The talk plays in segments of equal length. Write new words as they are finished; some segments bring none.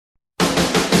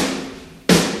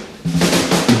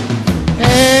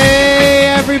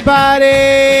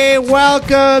everybody.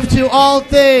 Welcome to All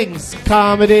Things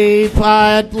Comedy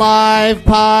Live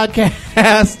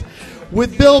Podcast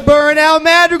with Bill Burr and Al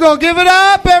Madrigal. Give it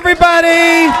up,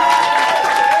 everybody.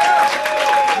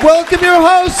 Welcome your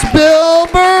hosts, Bill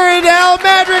Burr and Al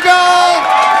Madrigal.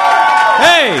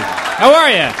 Hey, how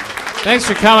are you? Thanks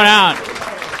for coming out.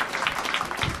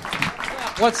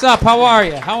 What's up? How are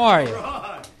you?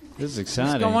 This is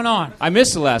exciting. What's going on? I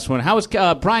missed the last one. How was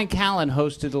Brian Callen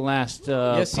hosted the last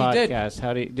yes,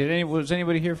 podcast? He did. Was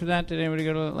anybody here for that? Did anybody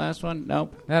go to the last one?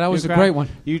 Nope. That was a great one.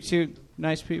 You two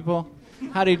nice people.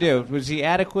 How do you do? Was he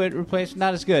adequate replacement?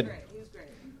 Not as good. He was great.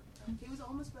 He was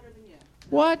almost better than you.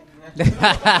 What?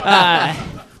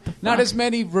 Not as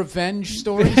many revenge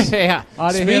stories. Yeah.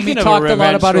 He talked a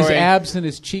lot about his abs and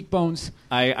his cheekbones.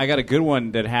 I got a good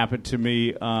one that happened to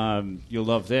me. You'll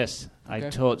love this. Okay. I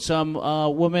told some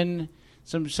woman,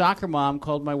 some soccer mom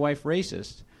called my wife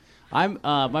racist.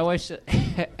 My wife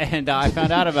and I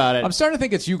found out about it. I'm starting to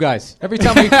think it's you guys. Every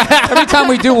time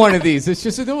we do one of these, it's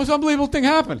just the most unbelievable thing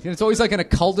happened. It's always like in a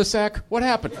cul-de-sac. What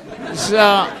happened?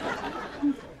 So,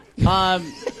 my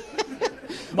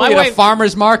wife at a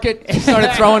farmer's market. She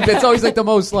started throwing bits. It's always like the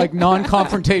most like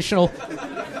non-confrontational.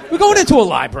 We're going into a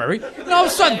library, and all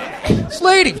of a sudden, this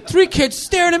lady, 3 kids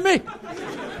staring at me.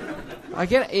 I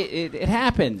get it. It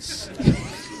happens.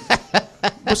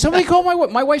 Well, somebody called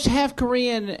my wife's half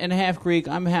Korean and half Greek.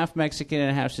 I'm half Mexican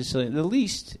and half Sicilian. The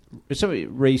least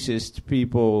racist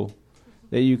people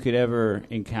that you could ever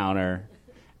encounter.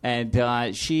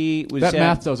 And she was... That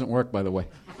math doesn't work, by the way.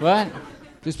 What?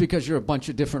 Just because you're a bunch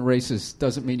of different races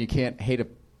doesn't mean you can't hate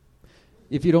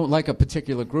if you don't like a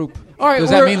particular group. All right, does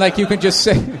that mean like you can just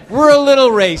say... We're a little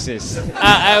racist.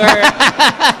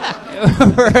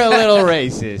 We're a little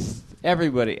racist.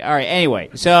 Everybody. All right, anyway.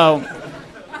 So...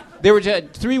 There were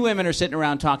 3 women are sitting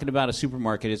around talking about a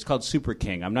supermarket. It's called Super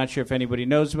King. I'm not sure if anybody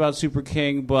knows about Super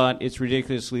King, but it's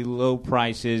ridiculously low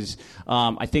prices.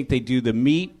 I think they do the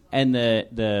meat and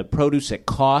the produce at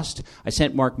cost. I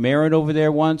sent Mark Maron over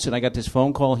there once, and I got this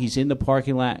phone call. He's in the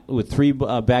parking lot with 3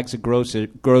 bags of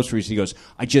groceries. He goes,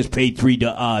 I just paid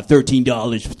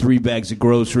 $13 for 3 bags of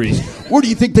groceries. Where do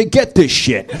you think they get this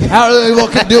shit? How do they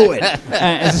look and do it?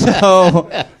 And so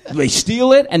they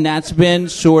steal it, and that's been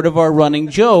sort of our running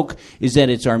joke, is that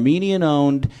it's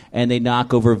Armenian-owned, and they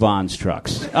knock over Vaughn's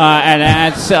trucks. And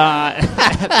that's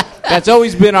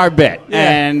always been our bit. Yeah.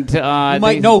 And you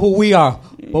might know who we are.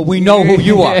 But we know who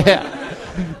you are. Yeah.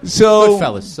 So, good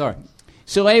fellas, sorry.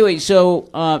 So anyway,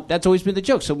 that's always been the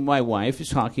joke. So my wife is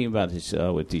talking about this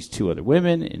with these 2 other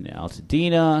women in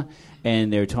Altadena,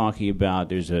 and they're talking about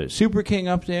there's a Super King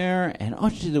up there, and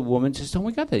the woman says, "Oh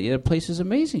my God, that place is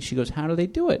amazing." She goes, "How do they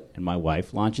do it?" And my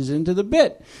wife launches into the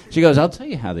bit. She goes, "I'll tell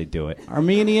you how they do it.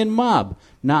 Armenian mob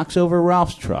knocks over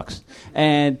Ralph's trucks."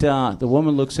 And the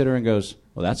woman looks at her and goes,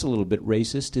 "Well, that's a little bit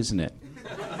racist, isn't it?"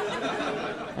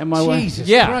 And my Jesus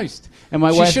wife, Christ. And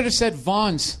my she wife should have said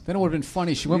Vaughn's. Then it would have been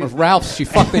funny. She went with Ralph's. She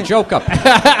fucked the joke up.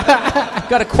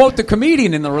 Got to quote the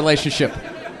comedian in the relationship.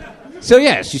 So,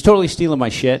 yeah, she's totally stealing my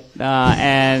shit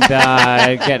and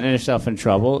getting herself in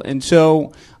trouble. And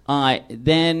so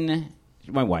then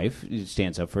my wife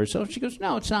stands up for herself. She goes,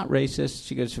 "No, it's not racist."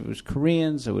 She goes, "If it was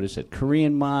Koreans, I would have said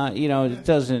Korean ma." It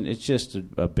doesn't. It's just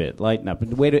a bit. Lighten up.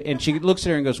 And she looks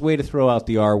at her and goes, "Way to throw out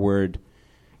the R word.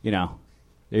 There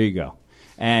you go."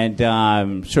 And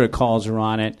sort of calls her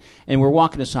on it. And we're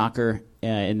walking to soccer,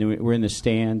 and we're in the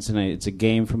stands, and it's a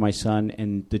game for my son.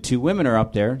 And the 2 women are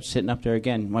up there, sitting up there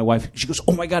again. My wife, she goes,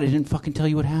 "Oh, my God, I didn't fucking tell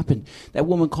you what happened. That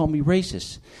woman called me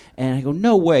racist." And I go,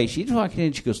 "No way." She's walking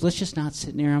in, she goes, "Let's just not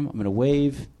sit near him. I'm going to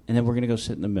wave, and then we're going to go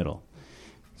sit in the middle."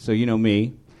 So you know me.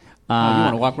 You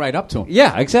want to walk right up to him.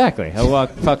 Yeah, exactly. I walk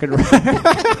fucking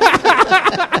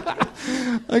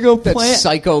I go that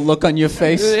psycho look on your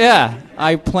face. Yeah.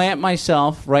 I plant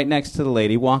myself right next to the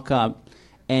lady, walk up,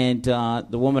 and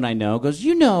the woman I know goes,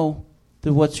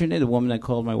 what's her name? The woman that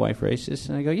called my wife racist?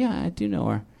 And I go, "Yeah, I do know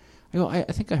her." I go, I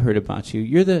think I heard about you.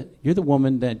 You're the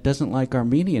woman that doesn't like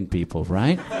Armenian people,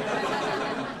 right?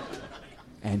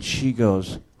 And she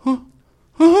goes,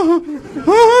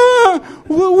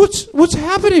 what's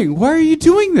happening? Why are you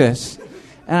doing this?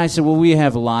 And I said, "Well, we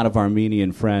have a lot of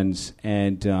Armenian friends,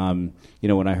 and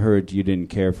when I heard you didn't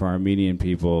care for Armenian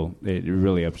people, it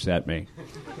really upset me."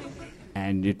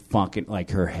 And it fucking,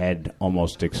 her head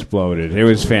almost exploded. It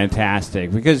was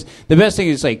fantastic, because the best thing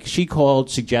is, she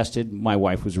suggested my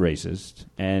wife was racist,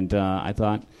 and I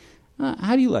thought,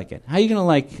 How do you like it? How are you going to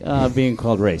like being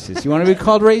called racist? You want to be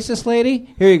called racist,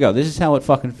 lady? Here you go. This is how it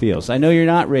fucking feels. I know you're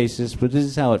not racist, but this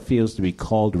is how it feels to be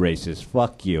called racist.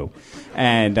 Fuck you.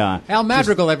 And Al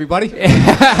Madrigal, everybody.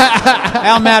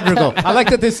 Al Madrigal. I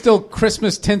like that there's still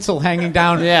Christmas tinsel hanging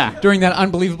down during that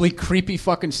unbelievably creepy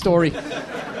fucking story.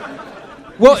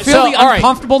 Well, feel the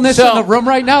uncomfortableness in the room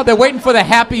right now? They're waiting for the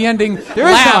happy ending. There is no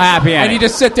happy ending. And you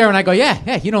just sit there and I go,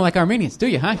 yeah, you don't like Armenians, do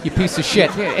you, huh? You piece of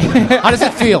shit. How does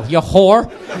it feel, you whore?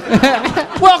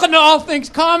 Welcome to All Things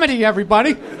Comedy,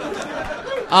 everybody.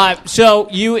 So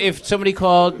if somebody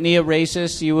called Nia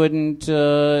racist, you wouldn't...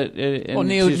 well,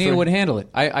 Nia would handle it.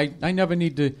 I never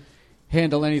need to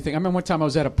handle anything. I remember one time I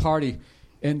was at a party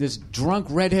and this drunk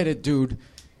redheaded dude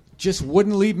just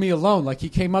wouldn't leave me alone. Like, he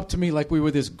came up to me like we were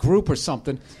this group or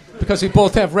something because we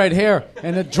both have red hair.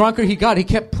 And the drunker he got, he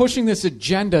kept pushing this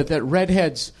agenda that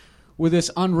redheads were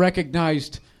this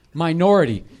unrecognized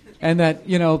minority and that,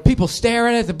 people stare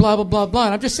at it and blah, blah, blah, blah.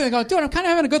 And I'm just sitting there going, dude, I'm kind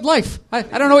of having a good life. I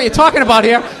don't know what you're talking about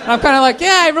here. And I'm kind of like,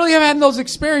 I really have had those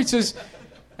experiences.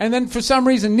 And then for some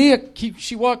reason, Nia,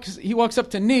 he walks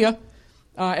up to Nia,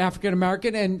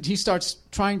 African-American, and he starts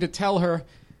trying to tell her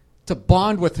to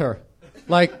bond with her.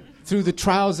 Like, through the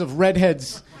trials of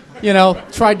redheads,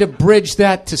 tried to bridge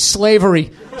that to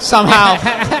slavery somehow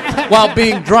while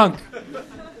being drunk.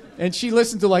 And she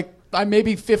listened to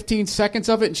maybe 15 seconds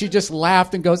of it, and she just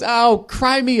laughed and goes, oh,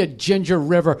 cry me a ginger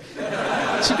river.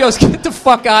 She goes, get the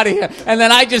fuck out of here. And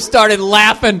then I just started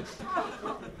laughing.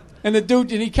 And the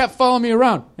dude, and he kept following me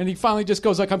around. And he finally just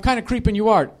goes I'm kind of creeping you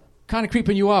out.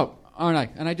 Aren't I?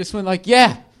 And I just went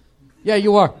yeah,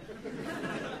 you are.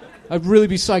 I'd really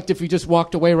be psyched if he just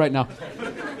walked away right now.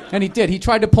 And he did. He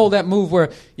tried to pull that move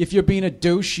where if you're being a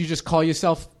douche, you just call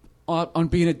yourself on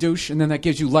being a douche, and then that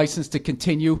gives you license to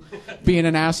continue being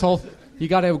an asshole. You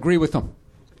got to agree with them.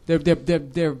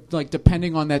 They're like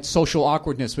depending on that social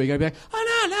awkwardness where you got to be like,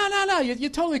 oh, no, you're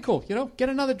totally cool. Get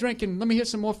another drink and let me hear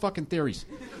some more fucking theories.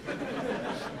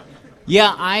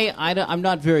 Yeah, I'm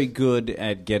not very good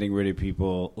at getting rid of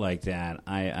people like that.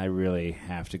 I really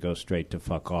have to go straight to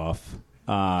fuck off.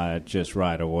 Just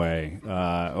right away,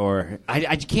 or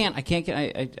I can't get.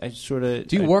 I sort of.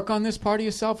 Do you work on this part of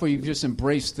yourself, or you've just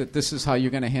embraced that this is how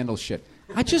you're going to handle shit?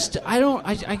 I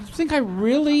think I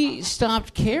really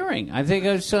stopped caring. I think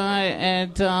I was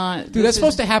dude, that's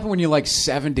supposed to happen when you're like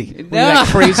 70. When you're that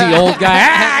crazy old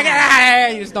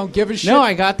guy. You just don't give a shit. No,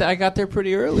 I got there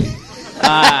pretty early.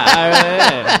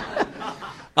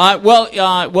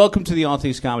 Welcome to the All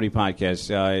Things Comedy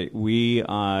Podcast. We,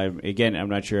 again, I'm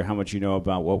not sure how much you know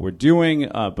about what we're doing,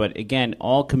 but again,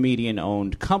 all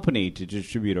comedian-owned company to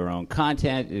distribute our own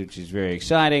content, which is very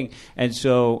exciting. And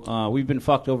so we've been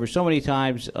fucked over so many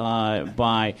times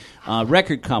by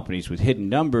record companies with hidden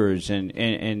numbers,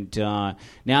 and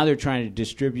now they're trying to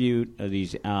distribute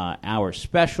these hour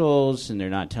specials, and they're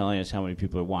not telling us how many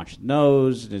people are watching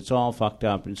those, and it's all fucked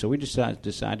up. And so we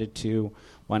decided to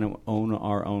want to own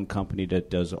our own company that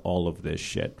does all of this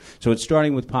shit. So it's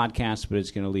starting with podcasts, but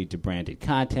it's going to lead to branded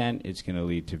content. It's going to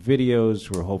lead to videos.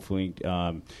 We're hopefully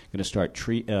going to start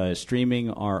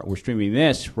streaming. We're streaming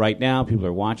this right now. People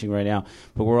are watching right now.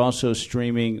 But we're also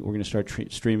streaming. We're going to start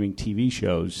streaming TV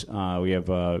shows. We have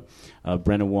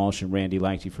Brennan Walsh and Randy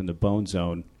Lichty from the Bone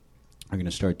Zone are going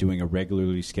to start doing a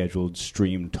regularly scheduled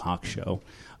stream talk show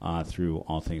through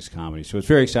All Things Comedy. So it's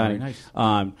very exciting. Very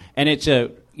nice. And it's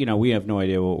we have no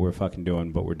idea what we're fucking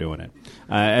doing, but we're doing it.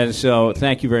 And so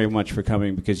thank you very much for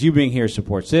coming, because you being here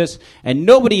supports this. And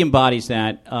nobody embodies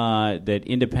that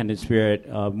independent spirit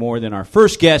more than our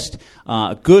first guest,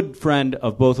 a good friend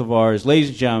of both of ours. Ladies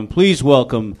and gentlemen, please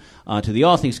welcome to the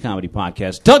All Things Comedy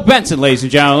Podcast, Doug Benson, ladies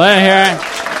and gentlemen. Let me hear it.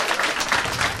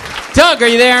 Doug, are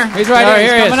you there? He's right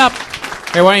here. He's coming up.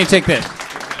 Here, why don't you take this?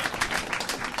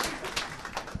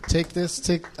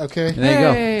 Okay. There you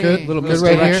go. Good. Little good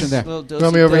right here. there.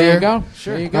 Throw me over there here. You go.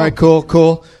 Sure. There you go. All right,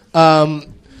 cool.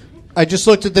 I just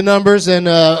looked at the numbers, and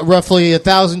roughly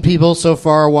 1,000 people so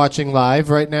far are watching live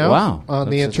right now. Wow. On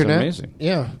the internet. That's amazing.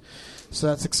 Yeah. So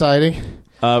that's exciting.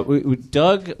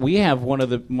 Doug, we have one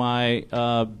of my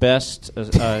best...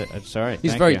 sorry.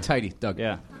 He's very tidy, Doug.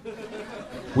 Yeah.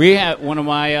 We have one of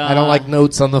my... I don't like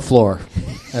notes on the floor.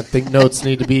 I think notes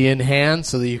need to be in hand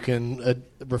so that you can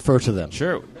refer to them.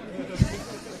 Sure.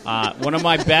 One of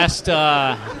my best...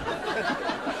 I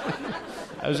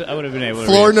would have been able to...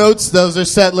 Floor notes, those are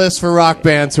set lists for rock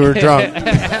bands who are drunk.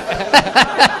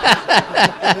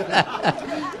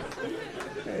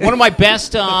 One of my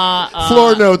best...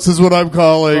 floor notes is what I'm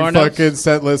calling fucking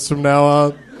set lists from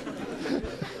now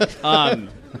on.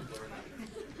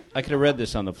 I could have read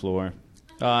this on the floor.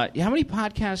 How many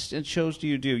podcasts and shows do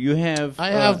you do? You have... I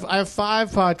have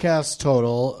 5 podcasts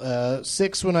total,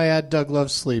 6 when I had Doug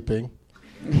Love Sleeping.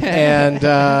 And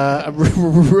I'm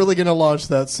really going to launch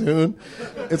that soon.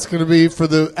 It's going to be for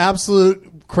the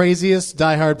absolute craziest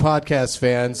diehard podcast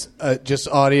fans, just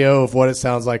audio of what it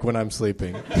sounds like when I'm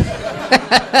sleeping.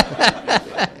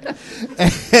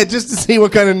 And just to see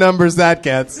what kind of numbers that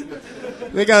gets.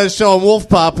 They got a show on Wolf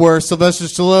Pop where Sylvester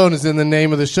Stallone is in the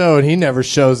name of the show and he never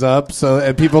shows up,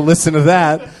 and people listen to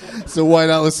that. So why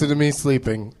not listen to me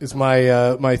sleeping is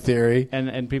my theory.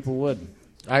 And people would.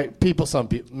 Some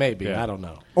people, maybe, yeah. I don't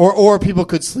know. Or people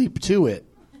could sleep to it.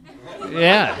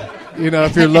 Yeah.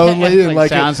 If you're lonely and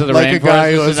like a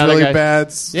guy who has really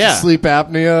bad sleep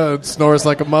apnea and snores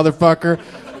like a motherfucker,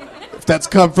 if that's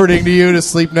comforting to you to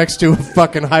sleep next to a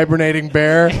fucking hibernating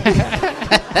bear.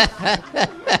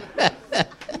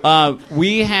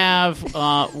 We have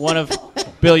one of...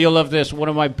 Bill, you'll love this. One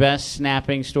of my best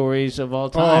snapping stories of all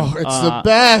time. Oh, it's the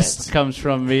best. It comes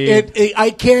from me.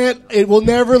 It will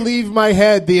never leave my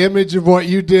head, the image of what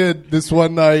you did this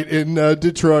one night in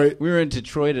Detroit. We were in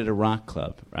Detroit at a rock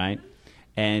club, right?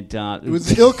 And it was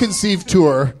an ill-conceived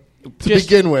tour to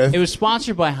begin with. It was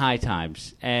sponsored by High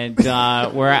Times. And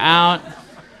we're out,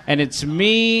 and it's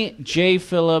me, Jay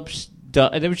Phillips,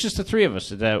 there was just the 3 of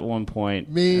us at that one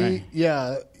point. Me, right?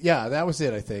 yeah, that was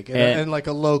it, I think. And like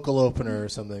a local opener or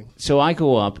something. So I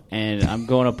go up, and I'm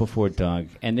going up before Doug,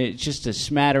 and it's just a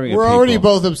smattering of people. We're already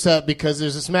both upset because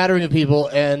there's a smattering of people,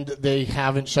 and they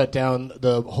haven't shut down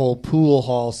the whole pool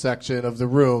hall section of the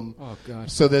room. Oh,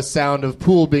 God. So the sound of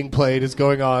pool being played is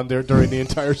going on there during the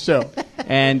entire show.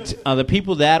 And the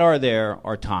people that are there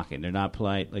are talking. They're not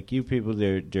polite like you people.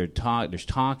 There's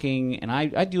talking, and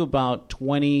I do about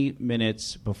 20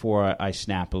 minutes before I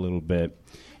snap a little bit.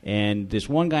 And this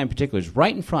one guy in particular is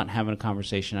right in front having a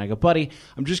conversation. I go, buddy,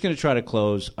 I'm just going to try to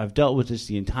close. I've dealt with this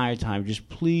the entire time. Just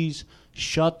please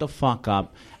shut the fuck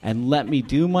up and let me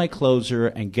do my closer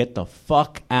and get the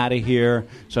fuck out of here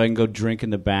so I can go drink in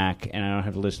the back and I don't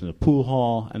have to listen to the pool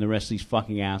hall and the rest of these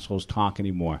fucking assholes talk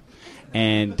anymore.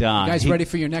 And you guys ready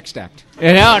for your next act? No.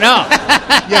 Yeah,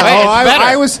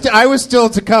 I was still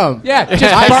to come. Yeah,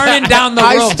 just burning down the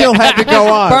room. I still had to go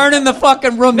on. Burning the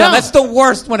fucking room down. That's the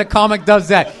worst when a comic does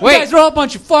that. Wait. You guys are all a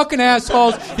bunch of fucking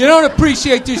assholes. You don't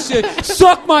appreciate this shit.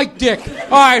 Suck my dick.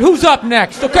 All right, who's up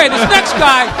next? Okay, this next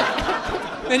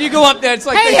guy. Then you go up there. It's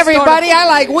like, hey, everybody, I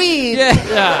like weed.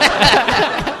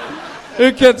 Yeah.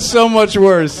 It gets so much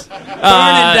worse. Burning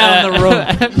down the room.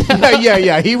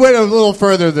 Yeah. He went a little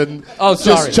further than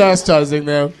just chastising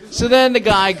them. So then the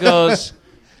guy goes,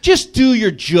 just do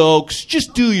your jokes.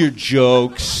 Just do your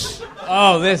jokes.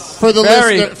 Oh, this for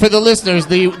the listeners,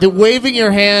 the waving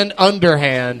your hand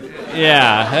underhand.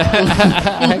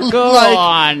 Yeah. Go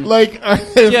on.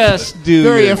 Just do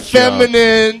very your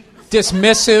effeminate, jokes.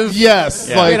 Dismissive. Yes.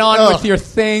 Yeah. Get on with your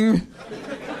thing.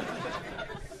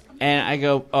 And I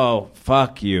go, oh,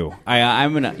 fuck you.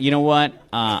 I'm going to, you know what?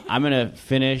 I'm going to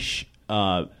finish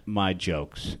my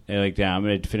jokes. I'm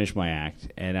going to finish my act,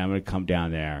 and I'm going to come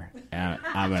down there, and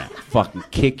I'm going to fucking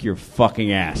kick your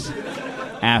fucking ass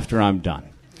after I'm done.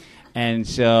 And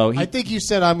so I think you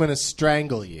said I'm going to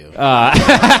strangle you.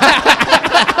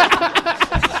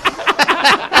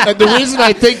 And the reason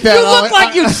I think that... You look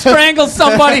like you strangled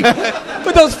somebody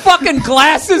with those fucking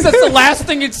glasses. That's the last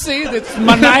thing you'd see, this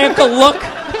maniacal look.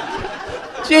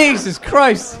 Jesus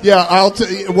Christ. Yeah,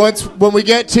 when we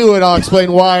get to it, I'll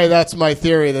explain why that's my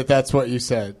theory that's what you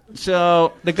said.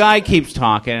 So the guy keeps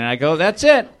talking, and I go, that's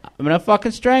it. I'm going to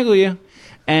fucking strangle you.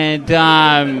 And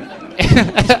I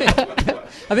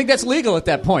think that's legal at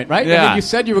that point, right? Yeah. I mean, you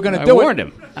said you were going to do it. I warned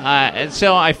him. And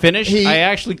so I finished. I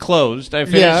actually closed. I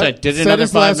finished. Yeah, I did said another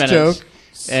his 5 last minutes. joke.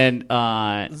 And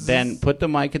then put the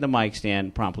mic in the mic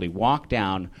stand, promptly walked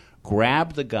down,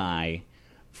 grabbed the guy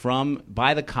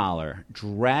by the collar,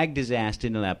 dragged his ass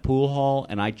into that pool hall,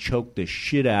 and I choked the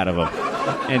shit out of him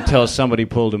until somebody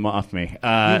pulled him off me.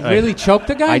 You really choked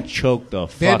the guy? I choked the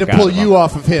fuck out of him. They had to pull you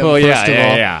off of him, first of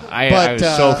all. Yeah. I was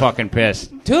so fucking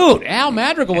pissed. Dude, Al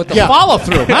Madrigal with the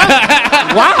follow-through.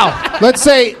 Huh? Wow. Let's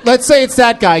say it's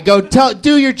that guy. Go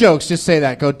do your jokes. Just say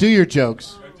that. Go do your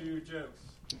jokes. Do your jokes.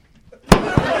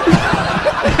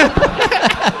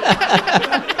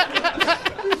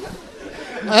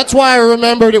 That's why I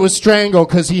remembered it was strangle,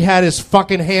 because he had his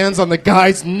fucking hands on the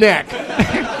guy's neck.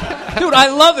 Dude, I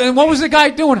love it. And what was the guy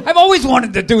doing? I've always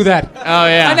wanted to do that. Oh,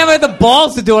 yeah. I never had the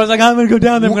balls to do it. I was like, I'm going to go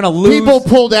down there. I'm going to lose. People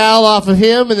pulled Al off of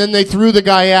him, and then they threw the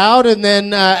guy out, and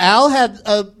then Al had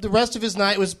the rest of his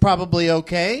night was probably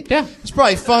okay. Yeah. It's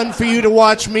probably fun for you to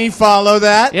watch me follow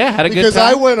that. Yeah, had a good because time.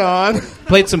 I went on.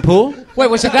 Played some pool? Wait,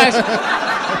 was the guy...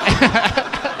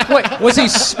 Wait,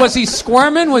 was he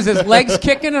squirming? Was his legs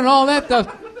kicking and all that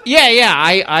stuff? Yeah.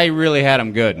 I really had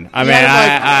him good. I mean,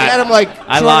 I had him like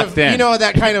I locked in. You know,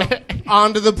 that kind of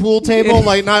onto the pool table,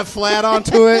 like not flat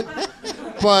onto it,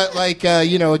 but like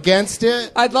against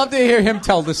it. I'd love to hear him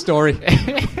tell the story.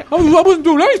 I wasn't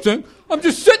doing anything. I'm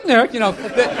just sitting there. You know,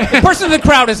 the person in the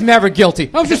crowd is never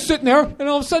guilty. I was just sitting there, and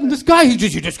all of a sudden, this guy, he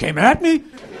just came at me.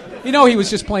 You know, he was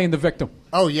just playing the victim.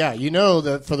 Oh, yeah. You know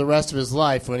that for the rest of his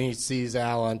life, when he sees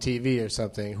Al on TV or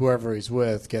something, whoever he's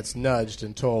with gets nudged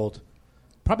and told.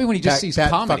 Probably when he just sees that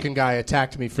comedy. Fucking guy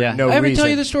attacked me for no reason. I ever tell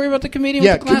you the story about the comedian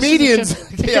Yeah, with the glasses?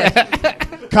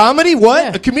 comedians. Comedy? What?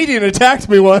 Yeah. A comedian attacked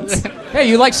me once. Hey,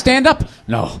 you like stand-up?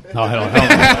 No, I don't.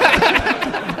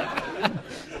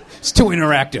 It's too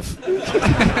interactive.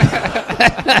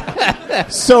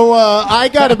 So I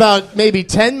got about maybe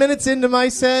 10 minutes into my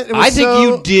set. I think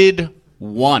you did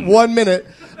one. 1 minute.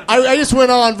 I just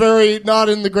went on very not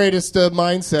in the greatest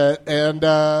mindset, and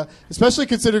especially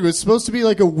considering it was supposed to be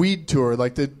like a weed tour.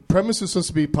 Like the premise was supposed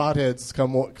to be potheads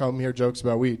come hear jokes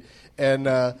about weed,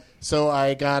 and so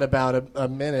I got about a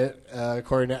minute,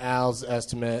 according to Al's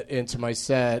estimate, into my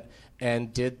set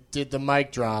and did the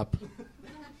mic drop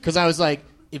because I was like,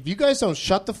 if you guys don't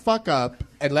shut the fuck up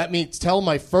and let me tell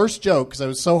my first joke, because I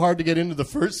was so hard to get into the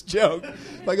first joke,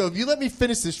 I go, if you let me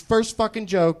finish this first fucking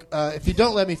joke, if you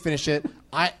don't let me finish it,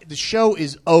 the show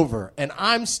is over, and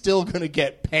I'm still going to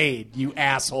get paid, you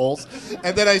assholes.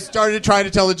 And then I started trying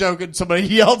to tell the joke, and somebody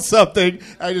yelled something.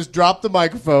 I just dropped the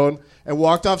microphone and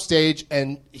walked off stage,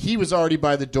 and he was already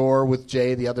by the door with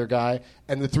Jay, the other guy,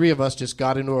 and the three of us just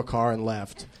got into a car and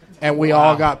left. And we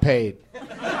all got paid.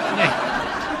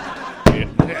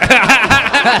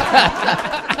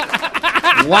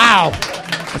 Wow.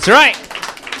 That's right.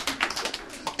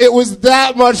 It was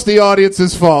that much the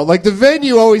audience's fault. Like, the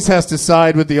venue always has to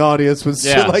side with the audience when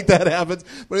shit like that happens.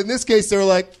 But in this case, they were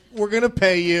like, we're going to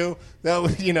pay you. That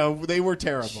was, they were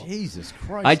terrible. Jesus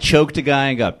Christ. I choked a guy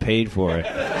and got paid for it.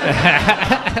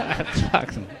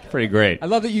 Pretty great. I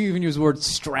love that you even use the word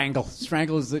strangle.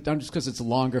 Strangle is just because it's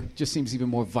longer. Just seems even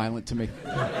more violent to me.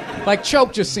 Like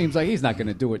choke just seems like he's not going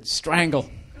to do it. Strangle.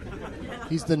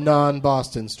 He's the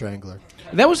non-Boston Strangler.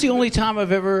 That was the only time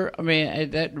I've ever,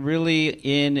 that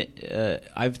really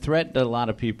I've threatened a lot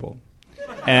of people.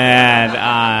 And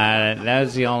that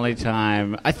was the only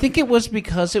time. I think it was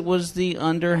because it was the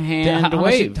underhand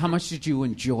wave. How much did you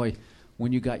enjoy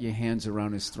when you got your hands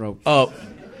around his throat? Oh,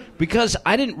 because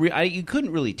I didn't. You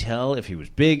couldn't really tell if he was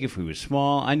big, if he was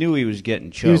small. I knew he was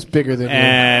getting choked. He was bigger than you.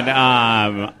 And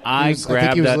I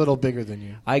think he was a little bigger than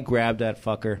you. I grabbed that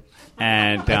fucker.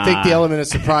 And I think the element of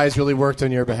surprise really worked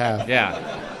on your behalf.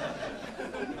 Yeah.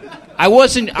 I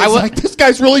was like, this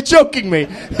guy's really choking me.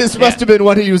 This must have been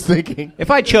what he was thinking. If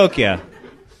I choke you,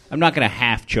 I'm not going to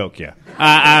half choke you.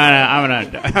 I'm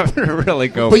gonna really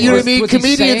go. But for you know it. what I mean?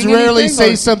 Comedians rarely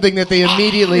say something that they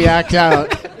immediately act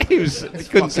out. He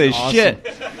couldn't say awesome. shit.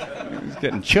 He was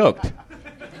getting choked.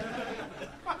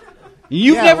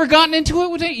 You've never gotten into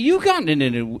it with it. You've gotten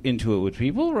into it with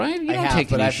people, right? You don't take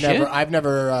but any shit. I've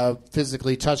never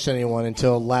physically touched anyone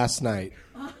until last night.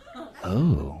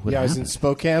 Oh, what I was in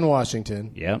Spokane,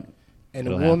 Washington. Yep. And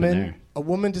a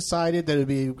woman decided that it would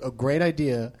be a great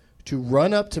idea to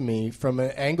run up to me from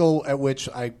an angle at which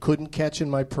I couldn't catch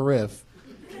in my periph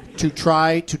to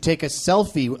try to take a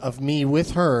selfie of me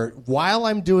with her while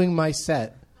I'm doing my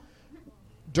set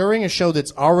during a show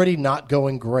that's already not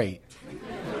going great.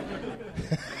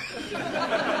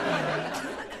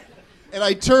 And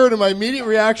I turn, and my immediate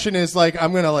reaction is like,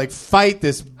 I'm going to fight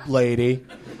this lady.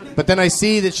 But then I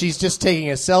see that she's just taking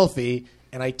a selfie,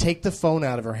 and I take the phone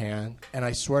out of her hand, and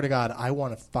I swear to God, I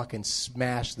want to fucking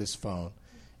smash this phone.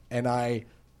 And I,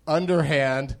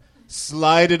 underhand,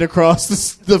 slide it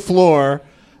across the floor,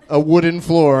 a wooden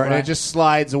floor, and it just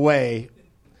slides away.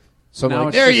 So I'm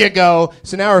like, there you go.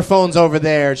 So now her phone's over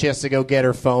there. She has to go get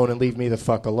her phone and leave me the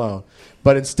fuck alone.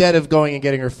 But instead of going and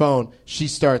getting her phone, she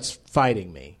starts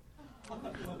fighting me.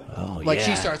 Oh,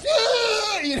 she starts,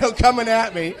 coming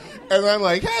at me. And I'm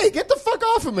like, hey, get the fuck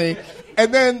off of me.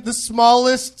 And then the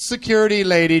smallest security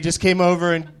lady just came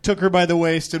over and took her by the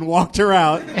waist and walked her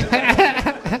out.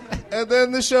 And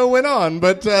then the show went on.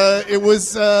 But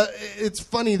it's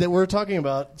funny that we're talking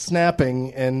about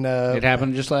snapping. And it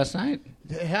happened just last night.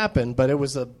 It happened, but it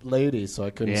was a lady, so I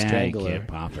couldn't strangle her. Can't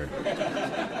pop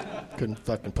her. Couldn't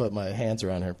fucking put my hands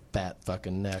around her fat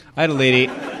fucking neck.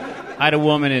 I had a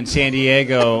woman in San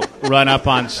Diego run up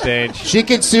on stage. She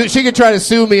could try to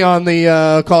sue me on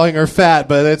the calling her fat,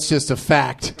 but it's just a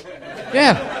fact.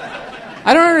 Yeah.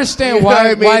 I don't understand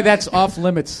why that's off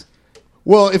limits.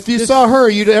 Well, if you saw her,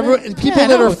 people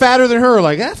that are fatter than her are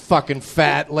like, that fucking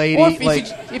fat lady. Or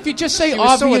if you just say she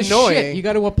was so obvious annoying. shit, you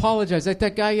got to apologize. Like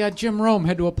that guy Jim Rome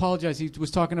had to apologize. He was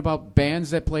talking about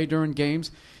bands that play during games.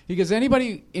 He goes,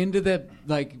 anybody into the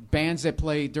bands that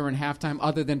play during halftime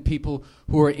other than people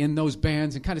who are in those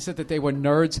bands, and kind of said that they were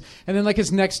nerds. And then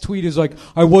his next tweet is like,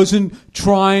 I wasn't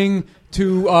trying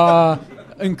to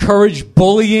encourage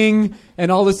bullying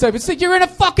and all this stuff. It's like,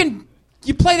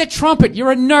 you play the trumpet.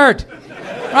 You're a nerd.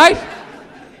 Right?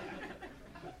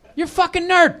 You're a fucking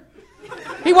nerd.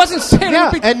 He wasn't saying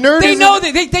and nerd they know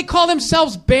that they call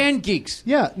themselves band geeks.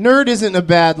 Yeah, nerd isn't a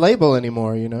bad label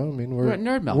anymore, I mean, we're at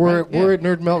Nerd Melt. We're at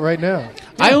Nerd Melt right now. Yeah.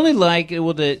 I only like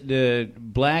the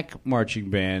black marching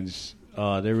bands.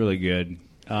 They're really good.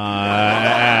 Don't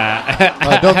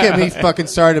get me fucking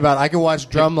started about it. I can watch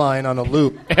Drumline on a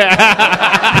loop.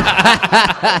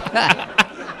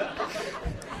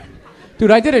 Dude,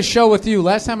 I did a show with you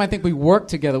last time. I think we worked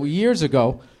together years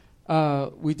ago.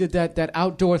 We did that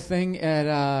outdoor thing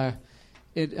at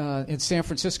in San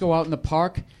Francisco out in the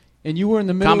park, and you were in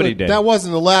the middle. Comedy Day. That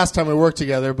wasn't the last time we worked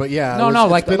together, but yeah.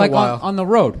 It's been a while. On the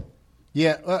road.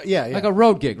 Yeah. Like a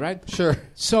road gig, right? Sure.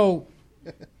 So,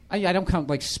 I don't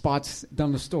count spots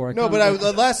down the store. No, but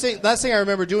the last thing I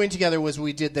remember doing together was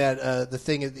we did that the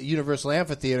thing at the Universal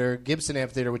Amphitheater, Gibson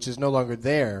Amphitheater, which is no longer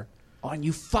there. Oh, and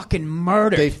you fucking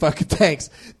murdered.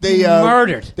 Thanks. They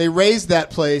murdered. They raised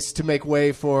that place to make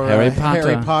way for Harry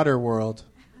Potter World.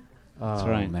 That's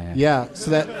right, man. Yeah, so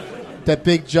that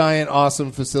big, giant,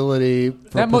 awesome facility for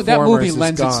performers that movie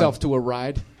lends gone. itself to a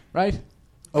ride, right?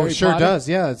 Oh, Harry it sure Potter? does.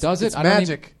 Yeah, does it? It's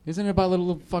magic. Isn't it about a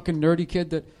little fucking nerdy kid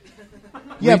that?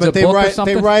 Yeah, reads but a they book or ride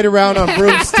something? around on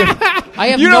broomsticks. I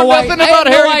have You know nothing about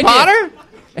Harry Potter?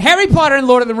 Harry Potter and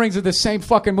Lord of the Rings are the same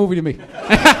fucking movie to me.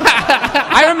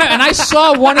 I remember, and I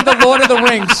saw one of the Lord of the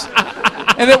Rings,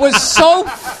 and it was so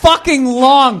fucking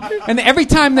long. And every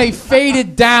time they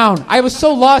faded down, I was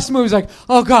so lost in the movie. I was like,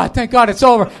 oh God, thank God it's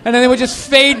over. And then they would just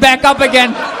fade back up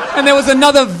again, and there was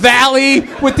another valley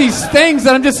with these things,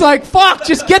 and I'm just like, fuck,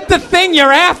 just get the thing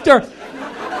you're after.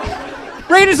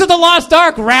 Raiders of the Lost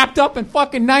Ark wrapped up in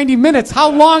fucking 90 minutes. How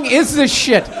long is this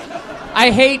shit?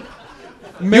 I hate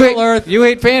Middle Earth. You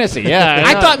hate fantasy, yeah.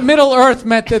 I thought Middle Earth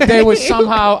meant that they was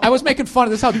somehow... I was making fun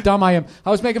of... This is how dumb I am.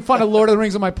 I was making fun of Lord of the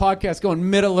Rings on my podcast, going,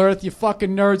 Middle Earth, you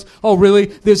fucking nerds. Oh, really?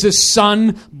 There's a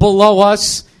sun below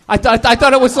us? I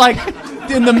thought it was like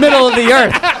in the middle of the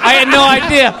earth. I had no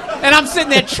idea. And I'm sitting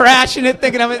there trashing it,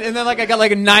 thinking of it, and then I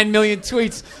got 9 million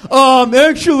tweets.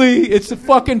 Actually, it's a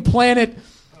fucking planet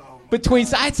between...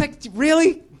 It's like,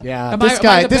 really? Yeah, this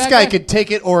guy could take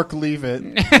it or leave it.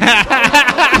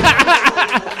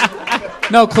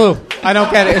 No clue. I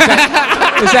don't get it.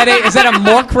 Is that a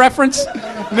Mork reference?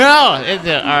 No, all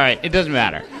right, it doesn't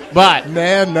matter. But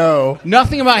man, no,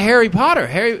 nothing about Harry Potter.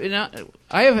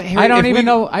 I have Harry. I don't even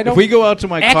know. If we go out to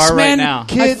my car right now,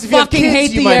 kids, I fucking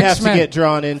hate you the might X-Men. have to get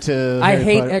drawn into. I Harry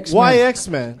hate Potter. X-Men. Why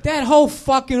X-Men? That whole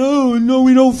fucking no,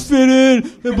 we don't fit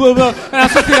in. And blah blah. And I'm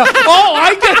thinking,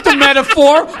 I get the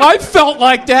metaphor. I felt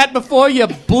like that before, you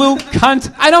blue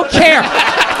cunt. I don't care.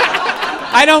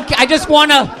 I just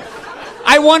wanna.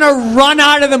 I want to run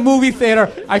out of the movie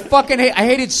theater. I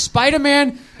hated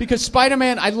Spider-Man because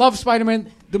Spider-Man. I love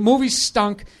Spider-Man. The movie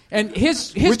stunk. And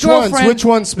his girlfriend... Which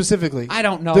ones specifically? I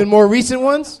don't know. The more recent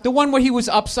ones? The one where he was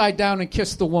upside down and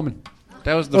kissed the woman.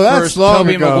 That was the first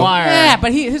Tobey Maguire. Yeah,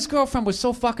 but his girlfriend was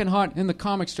so fucking hot in the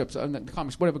comic strips,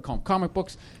 whatever we call them, comic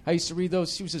books. I used to read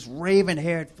those. She was this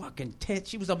raven-haired fucking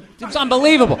tit. It was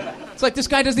unbelievable. It's like this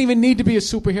guy doesn't even need to be a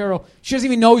superhero. She doesn't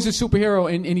even know he's a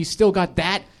superhero, and he's still got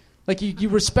that. Like you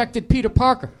respected Peter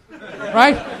Parker,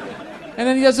 right? And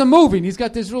then he does a movie, and he's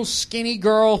got this real skinny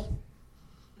girl.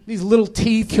 These little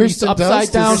teeth. Kirsten upside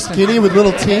Dunst down. Is skinny with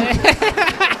little teeth.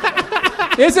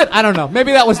 Is it? I don't know.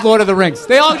 Maybe that was Lord of the Rings.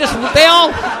 They all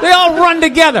run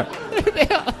together.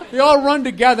 They all run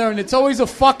together, and it's always a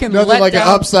fucking Nothing like letdown. an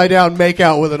upside down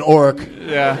makeout with an orc.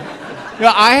 Yeah.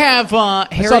 No, I have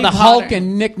Harry I saw the Potter. Hulk,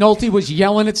 and Nick Nolte was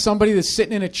yelling at somebody that's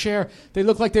sitting in a chair. They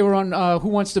looked like they were on Who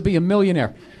Wants to Be a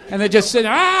Millionaire, and they're just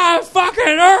sitting,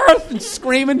 fucking Earth, and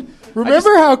screaming.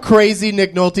 Remember how crazy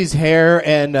Nick Nolte's hair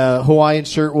and Hawaiian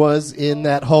shirt was in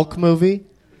that Hulk movie?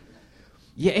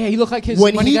 Yeah, he looked like his...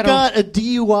 When he got a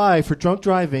DUI for drunk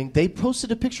driving, they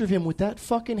posted a picture of him with that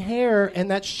fucking hair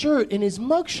and that shirt in his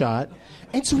mugshot.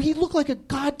 And so he looked like a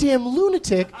goddamn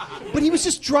lunatic, but he was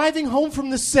just driving home from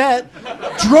the set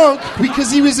drunk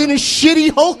because he was in a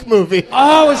shitty Hulk movie.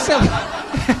 Oh, it's so...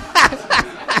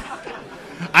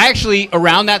 I actually,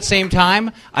 around that same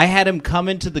time, I had him come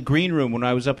into the green room when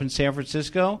I was up in San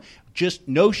Francisco. Just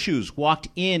no shoes, walked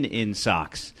in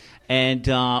socks. and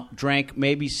drank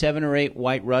maybe 7 or 8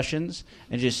 White Russians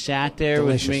and just sat there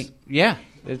Delicious. with me. Yeah,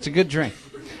 it's a good drink.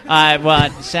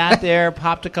 But sat there,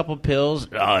 popped a couple pills.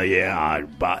 Oh, yeah.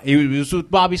 He was with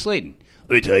Bobby Slayton.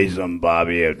 Let me tell you something,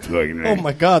 Bobby. Oh,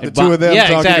 my God. The two of them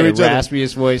talking to each other.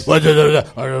 Raspiest voice.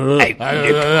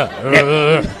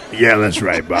 Yeah, that's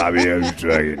right, Bobby.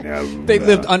 They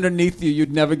lived underneath you.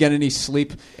 You'd never get any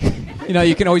sleep. You know,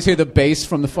 you can always hear the bass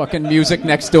from the fucking music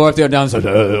next door if they're down.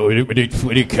 We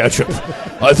need ketchup.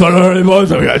 I thought it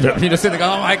was. You just sit there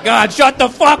going, oh, my God, shut the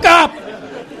fuck up.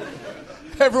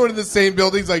 Everyone in the same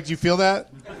building's like, do you feel that?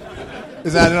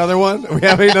 Is that another one? Are we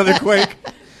having another quake?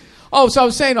 Oh, so I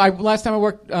was saying, last time I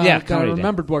worked, that I Comedy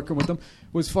remembered working with them,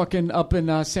 was fucking up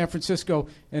in San Francisco,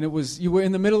 and you were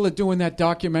in the middle of doing that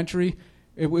documentary.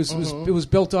 It was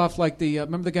built off like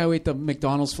remember the guy who ate the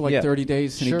McDonald's for 30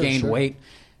 days and he gained weight?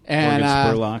 And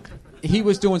Spurlock. he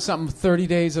was doing something 30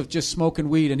 days of just smoking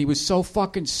weed, and he was so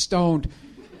fucking stoned.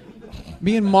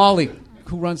 Me and Molly,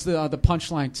 who runs the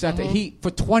Punchline, sat there.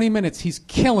 For 20 minutes, he's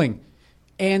killing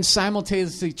and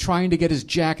simultaneously trying to get his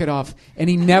jacket off, and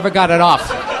he never got it off.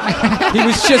 He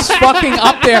was just fucking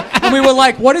up there, and we were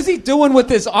like, what is he doing with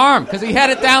his arm? Because he had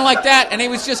it down like that, and he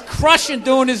was just crushing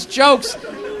doing his jokes.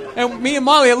 And me and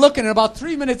Molly are looking, and about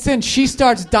 3 minutes in, she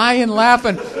starts dying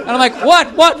laughing. And I'm like,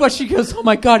 what? She goes, oh,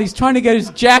 my God, he's trying to get his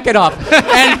jacket off.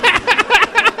 And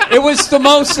it was the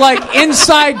most,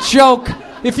 inside joke.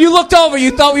 If you looked over, you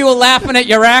thought we were laughing at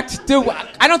your act. Dude,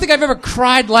 I don't think I've ever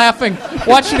cried laughing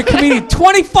watching a comedian.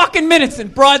 20 fucking minutes in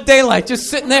broad daylight, just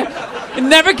sitting there. It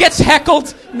never gets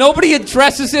heckled. Nobody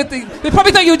addresses it. They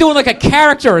probably thought you were doing a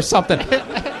character or something.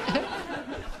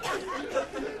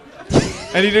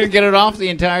 And he didn't get it off the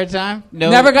entire time? No.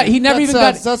 He never even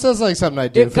got... That sounds like something I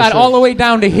do. It got all the way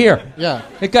down to here. Yeah.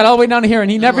 It got all the way down to here, and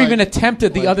he never even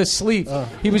attempted the other sleeve.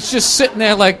 He was just sitting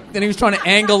there and he was trying to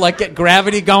angle, get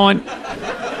gravity going.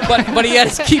 But he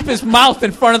had to keep his mouth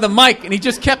in front of the mic, and he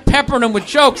just kept peppering him with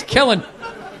jokes, killing.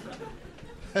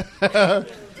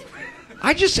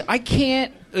 I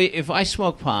can't, if I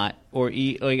smoke pot or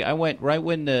eat, I went, right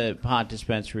when the pot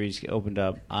dispensaries opened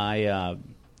up, I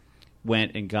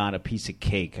went and got a piece of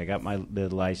cake. I got the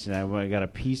license. I got a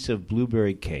piece of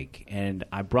blueberry cake, and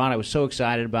I was so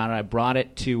excited about it. I brought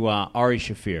it to Ari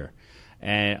Shaffir.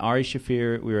 And Ari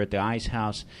Shaffir, we were at the Ice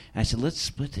House, and I said, let's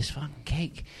split this fucking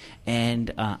cake.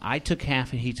 And I took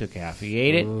half, and he took half. He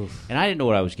ate it, and I didn't know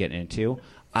what I was getting into.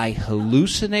 I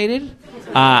hallucinated.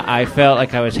 I felt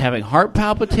like I was having heart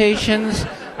palpitations.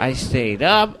 I stayed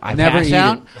up. I passed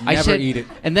out. I said, eat it.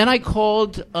 And then I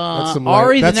called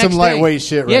Ari the next day. That's some lightweight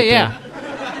shit right there.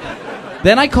 Yeah.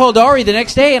 Then I called Ari the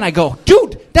next day, and I go,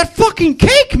 dude, that fucking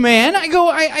cake, man. I go,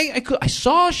 I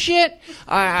saw shit.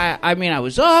 I mean, I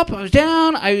was up, I was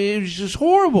down. It was just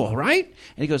horrible, right?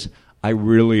 And he goes, I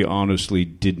really honestly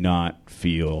did not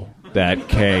feel that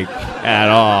cake at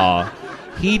all.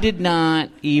 He did not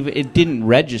even, it didn't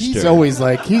register.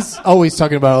 He's always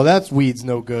talking about, that weed's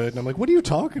no good. And I'm like, what are you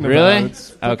talking about? Really? It's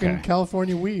fucking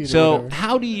California weed. So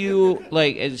how do you,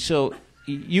 so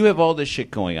you have all this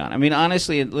shit going on. I mean,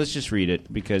 honestly, let's just read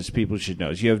it because people should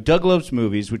know. So you have Doug Loves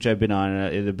Movies, which I've been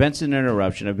on, the Benson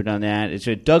Interruption, I've been on that. It's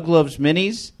Doug Loves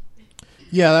Minis.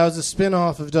 Yeah, that was a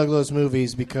spin-off of Doug Loves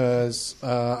Movies because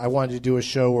I wanted to do a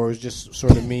show where it was just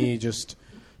sort of me just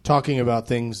talking about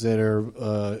things that are,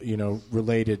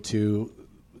 related to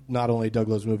not only Doug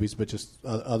Loves Movies, but just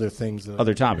other things.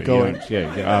 Other topics.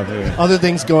 Other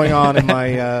things going on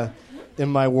in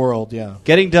my world, yeah.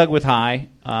 Getting Doug with High,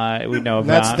 we know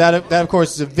about. That, of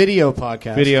course, is a video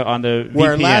podcast. Video on the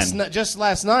where VPN. Just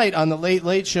last night on the Late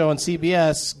Late Show on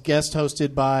CBS, guest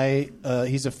hosted by,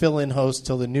 he's a fill-in host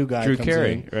till the new guy Drew comes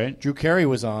Carey, in. right? Drew Carey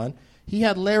was on. He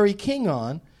had Larry King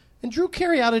on. And Drew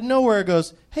Carey out of nowhere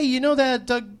goes, hey, you know that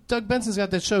Doug Benson's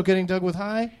got that show, Getting Doug with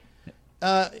High?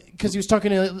 Because he was talking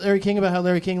to Larry King about how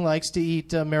Larry King likes to eat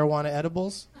marijuana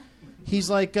edibles. He's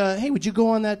like, hey, would you go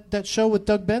on that show with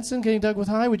Doug Benson, Getting Doug with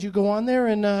High? Would you go on there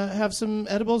and have some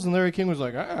edibles? And Larry King was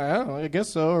like, I guess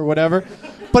so, or whatever.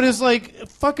 But it's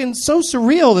fucking so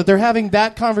surreal that they're having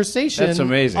that conversation. That's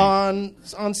amazing. On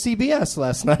CBS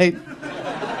last night.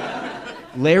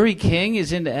 Larry King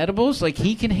is into edibles?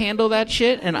 He can handle that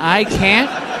shit, and I can't?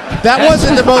 That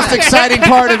wasn't the most exciting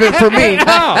part of it for me. No.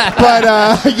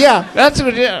 But, yeah. That's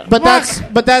what, yeah. But that's,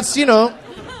 Can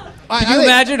you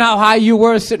imagine how high you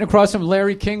were sitting across from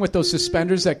Larry King with those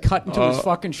suspenders that cut into his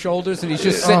fucking shoulders, and he's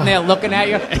just sitting there looking at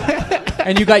you?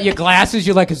 And you got your glasses,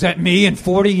 you're like, is that me in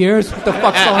 40 years? What the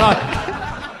fuck's going on?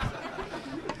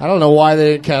 I don't know why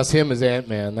they didn't cast him as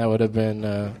Ant-Man. That would have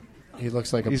been... He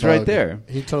looks like a He's bug. right there.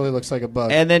 He totally looks like a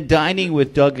bug. And then Dining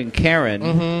with Doug and Karen.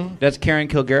 Mm-hmm. That's Karen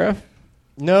Kilgariff?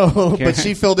 No, but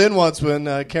she filled in once when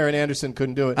Karen Anderson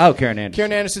couldn't do it. Oh, Karen Anderson.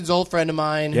 Karen Anderson's an old friend of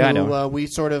mine Yeah, I who know. we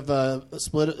sort of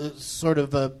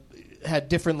had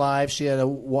different lives. She had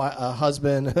a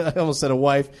husband, I almost said a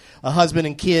wife, a husband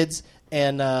and kids,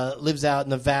 and lives out in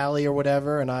the valley or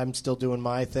whatever, and I'm still doing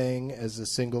my thing as a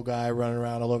single guy running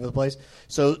around all over the place.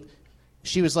 So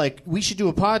she was like, we should do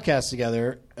a podcast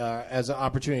together as an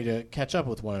opportunity to catch up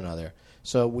with one another.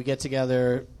 So we get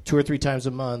together 2 or 3 times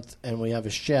a month, and we have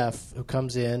a chef who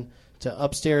comes in to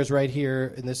upstairs right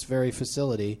here in this very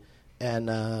facility and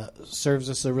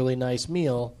serves us a really nice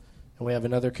meal. And we have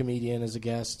another comedian as a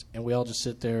guest, and we all just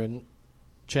sit there and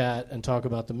chat and talk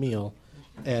about the meal.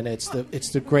 And it's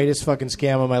the greatest fucking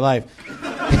scam of my life.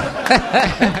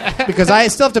 Because I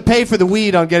still have to pay for the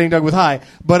weed on Getting Doug with High.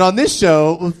 But on this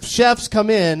show, chefs come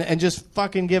in and just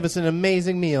fucking give us an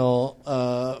amazing meal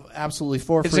absolutely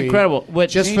for free. It's incredible.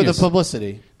 Just for the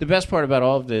publicity. The best part about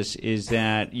all of this is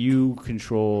that you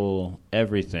control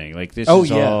everything. Like, this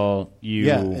is all you.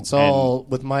 Yeah, it's all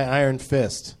with my iron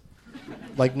fist.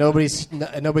 Like, nobody's going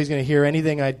to hear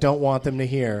anything I don't want them to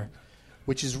hear.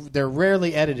 Which is, they're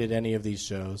rarely edited, any of these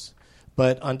shows.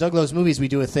 But on Doug Loves Movies, we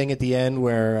do a thing at the end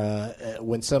where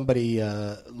when somebody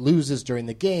loses during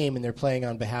the game and they're playing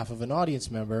on behalf of an audience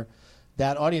member,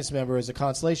 that audience member, as a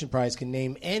consolation prize, can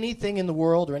name anything in the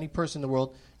world or any person in the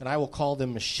world, and I will call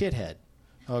them a shithead.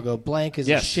 I'll go, blank is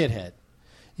a shithead.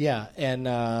 Yeah, and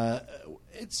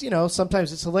it's,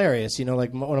 sometimes it's hilarious.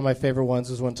 Like one of my favorite ones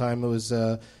was one time it was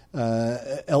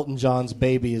Elton John's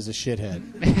baby is a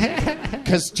shithead.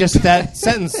 Because just that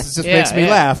sentence just makes me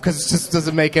laugh, because it just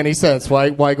doesn't make any sense. Why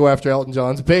go after Elton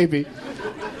John's baby?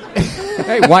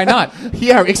 Hey, why not?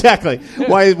 Yeah, exactly.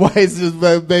 Why is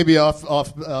the baby off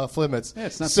limits? Yeah,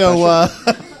 it's not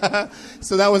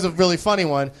so that was a really funny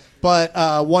one.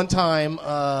 But one time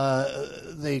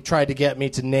they tried to get me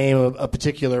to name a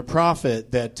particular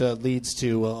prophet that leads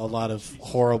to a lot of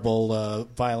horrible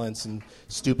violence and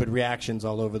stupid reactions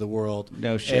all over the world.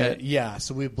 No shit. Yeah,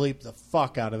 so we bleeped the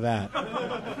fuck out of that.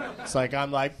 It's like,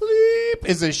 I'm like, bleep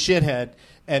is a shithead.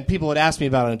 And people would ask me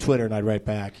about it on Twitter, and I'd write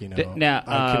back, Now,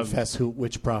 I confess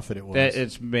which prophet it was.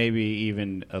 It's maybe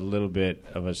even a little bit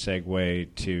of a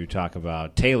segue to talk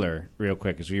about Taylor real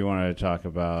quick, because we want to talk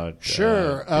about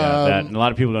sure. that. And a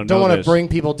lot of people don't know want this. To bring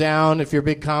people down. If you're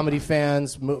big comedy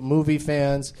fans, movie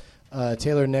fans,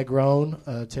 Taylor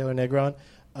Negron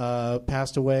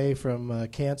passed away from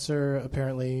cancer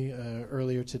apparently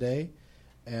earlier today,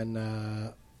 and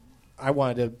I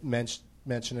wanted to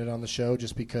mention it on the show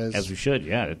just because, as we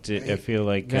should. I feel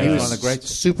like he was a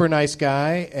super nice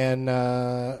guy, and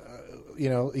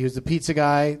he was the pizza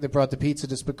guy that brought the pizza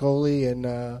to Spicoli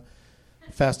and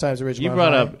Fast Times at Ridgemont. You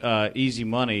brought up Easy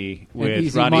Money with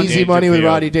Easy Rodney Money. Easy Money with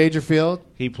Rodney Dangerfield.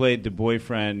 He played the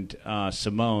boyfriend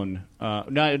Simone. No,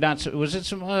 not was it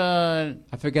some? I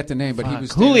forget the name, but he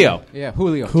was Julio. Yeah,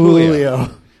 Julio.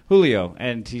 Julio,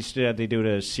 and they do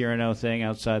the Cyrano thing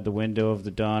outside the window of the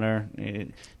Donner.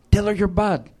 Tell her you're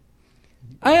bad.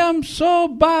 I am so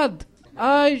bad.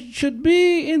 I should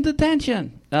be in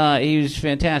detention. He was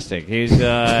fantastic. He's in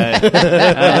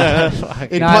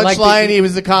Punchline. He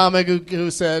was the comic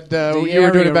who said you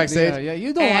were doing it backstage. Yeah,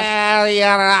 you don't.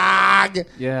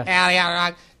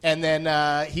 Yeah. And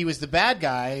then he was the bad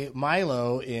guy,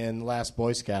 Milo, in Last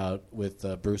Boy Scout with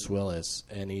Bruce Willis.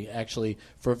 And he actually,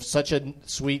 for such a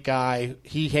sweet guy,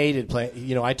 he hated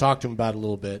playing. I talked to him about it a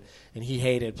little bit, and he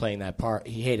hated playing that part.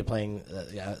 He hated playing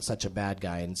such a bad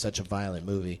guy in such a violent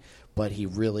movie. But he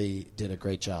really did a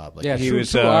great job. He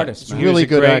was true artist. Man. He was really a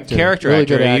good great actor. character Really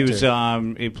actor. good actor. He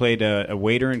was. He played a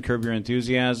waiter in Curb Your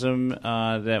Enthusiasm.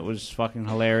 That was fucking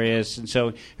hilarious. And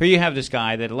so here you have this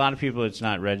guy that a lot of people it's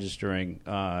not registering.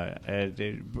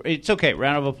 It's okay.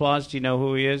 Round of applause. Do you know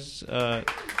who he is?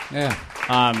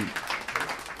 Yeah.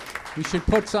 We should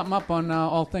put something up on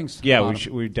All Things. Yeah,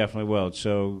 we definitely will.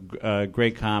 So,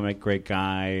 great comic, great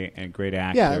guy, and great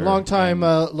actor. Yeah, long time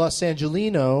Los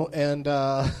Angelino, and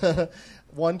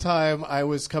one time I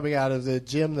was coming out of the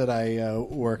gym that I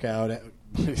work out at,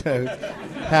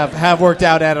 have worked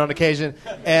out at on occasion,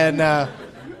 and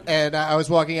I was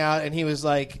walking out, and he was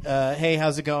like, "Hey,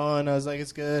 how's it going?" I was like,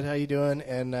 "It's good. How you doing?"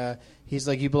 And he's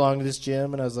like, "You belong to this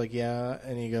gym?" And I was like, "Yeah."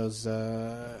 And he goes,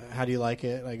 "How do you like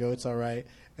it?" And I go, "It's all right."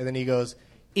 And then he goes,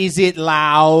 "Is it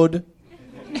loud?"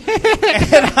 And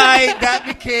that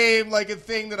became like a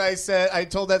thing that I said. I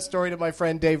told that story to my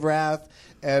friend Dave Rath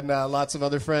and lots of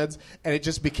other friends, and it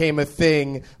just became a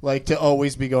thing, like to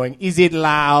always be going, "Is it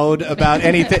loud?" about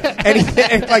anything,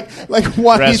 anything. Like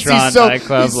why is he Restaurant, so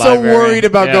nightclub, he's so library. worried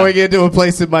about Yeah. going into a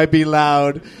place that might be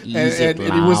loud, Is it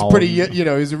and he was loud? pretty, he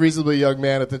was a reasonably young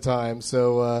man at the time,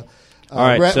 so. All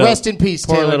right, so rest in peace,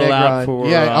 pour a Taylor little out Negron. for,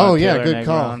 Yeah. Taylor Good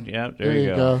call. Negron. Yep, there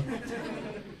you go.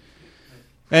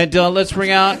 And let's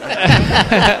bring out.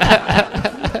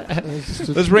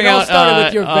 Let's bring out. Started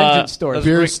with your vengeance story.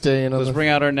 Beer stain. Let's bring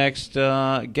out our next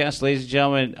guest, ladies and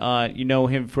gentlemen. You know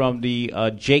him from the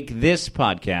Jake This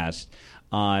podcast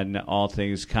on all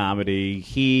things comedy.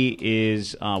 He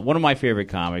is one of my favorite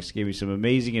comics. Gave me some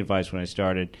amazing advice when I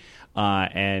started.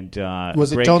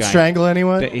 Was it Don't guy. Strangle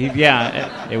Anyone?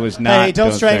 It was not. Hey,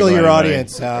 don't strangle your anybody.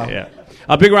 audience, Al. Yeah.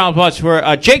 A big round of applause for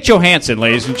Jake Johannsen,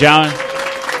 ladies and gentlemen.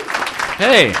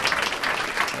 Hey.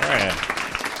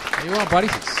 How you on, buddy?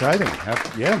 Exciting.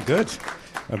 Yeah, I'm good.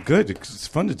 I'm good. It's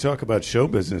fun to talk about show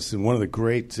business, and one of the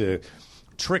great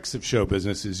tricks of show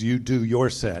business is you do your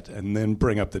set and then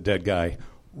bring up the dead guy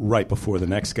right before the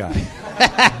next guy.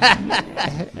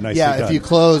 Yeah, if you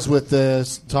close with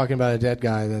talking about a dead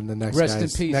guy, then the next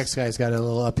Next guy's got a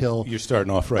little uphill. You're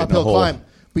starting off right in uphill the hole. climb.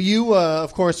 But you,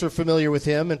 of course, are familiar with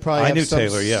him and probably have knew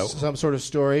Taylor, yeah. some sort of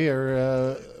story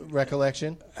or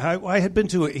recollection. I had been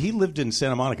to he lived in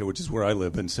Santa Monica, which is where I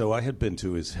live, and so I had been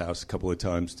to his house a couple of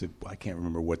times I can't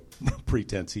remember what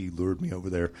pretense he lured me over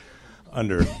there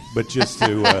under, but just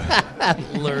to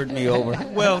Lured me over.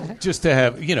 well, just to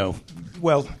have, Taylor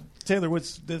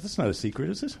that's not a secret,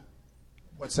 is it?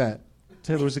 What's that?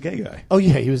 Taylor was a gay guy. Oh,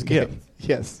 yeah, he was gay. Yeah.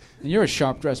 Yes. And you're a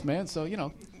sharp-dressed man, so,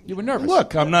 you were nervous.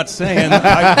 Look, I'm not saying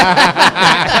back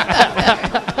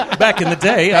in the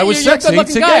day, I was you're a sexy to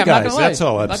good-looking gay guy, I'm not guys. gonna lie. That's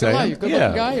all I'm Not gonna saying. lie, you're a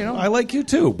good-looking guy, I like you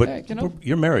too, but Yeah,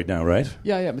 you're married now, right?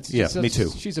 Yeah. Me too.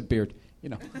 She's a beard,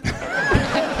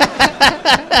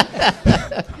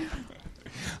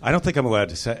 I don't think I'm allowed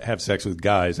to have sex with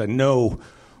guys. I know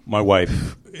my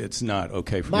wife. It's not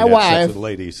okay for My me to have wife. sex with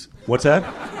ladies. What's that?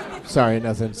 Sorry,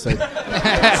 nothing. It's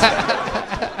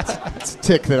a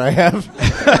tick that I have.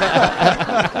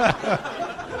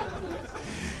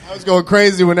 I was going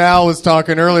crazy when Al was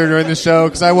talking earlier during the show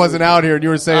because I wasn't out here and you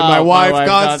were saying my wife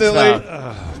constantly.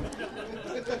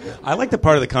 I like the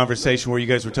part of the conversation where you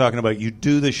guys were talking about you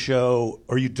do the show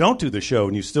or you don't do the show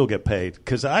and you still get paid.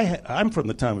 Because I'm from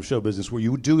the time of show business where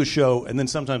you would do a show and then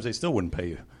sometimes they still wouldn't pay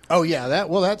you. Oh, yeah.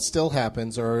 That still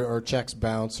happens or checks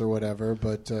bounce or whatever.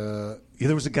 But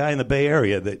there was a guy in the Bay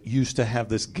Area that used to have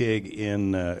this gig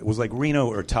in, it was like Reno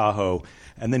or Tahoe.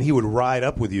 And then he would ride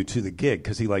up with you to the gig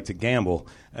because he liked to gamble.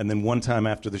 And then one time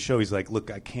after the show, he's like, look,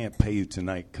 I can't pay you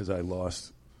tonight because I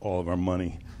lost all of our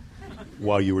money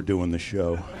while you were doing the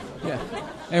show. Yeah.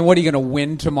 And what, are you going to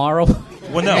win tomorrow?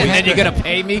 Well, no. And then you're going to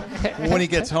pay me? When he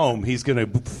gets home, he's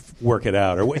going to work it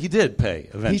out. Or he did pay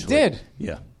eventually. He did?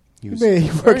 Yeah. He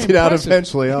worked it out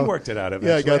eventually. He worked it out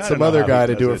eventually. Yeah, I got some other guy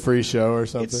to do a free show or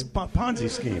something. It's a Ponzi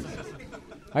scheme.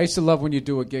 I used to love when you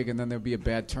do a gig and then there'd be a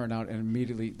bad turnout, and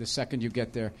immediately the second you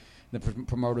get there, the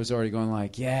promoter's already going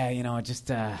like,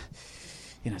 just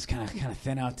it's kind of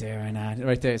thin out there, and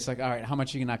right there it's like, all right, how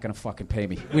much are you not going to fucking pay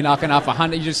me? We're knocking off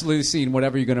 100. You just lose scene.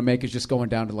 Whatever you're going to make is just going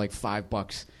down to like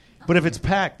 $5. But if it's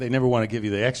packed, they never want to give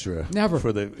you the extra. Never.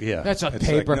 That's a it's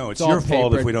paper. Like, no, it's all your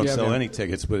fault if papered. we don't Yeah, sell man. any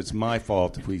tickets, but it's my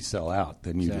fault if we sell out.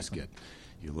 Then you just get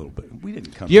you a little bit. We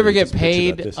didn't come. Do you ever here get to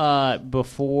bitch about paid this.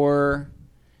 before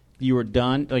you were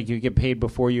done? Like you get paid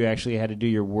before you actually had to do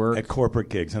your work? At corporate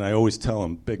gigs, and I always tell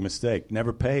them, big mistake,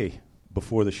 never pay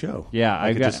before the show. Yeah,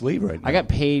 I could just leave right now. I got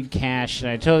paid cash, and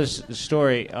I tell this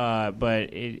story, but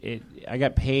I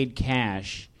got paid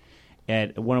cash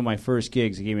at one of my first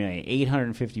gigs. They gave me like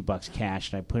 $850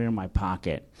 cash, and I put it in my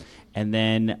pocket. And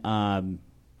then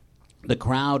the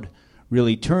crowd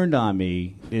really turned on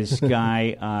me. This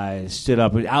guy stood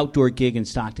up, an outdoor gig in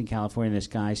Stockton, California. This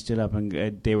guy stood up, and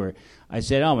I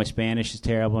said, "Oh, my Spanish is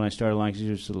terrible," and I started like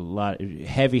there's a lot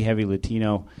heavy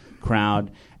Latino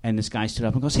crowd. And this guy stood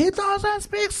up and goes, "He doesn't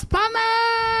speak Spanish!"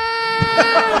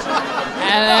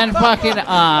 And then fucking,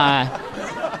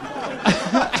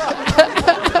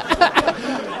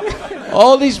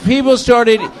 all these people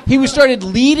started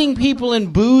leading people in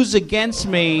booze against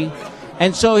me.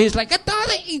 And so he's like,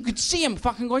 you could see him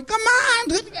fucking going, "Come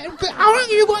on, how are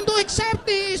you going to accept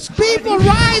these people?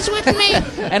 Rise with me."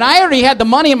 And I already had the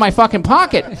money in my fucking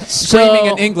pocket. Screaming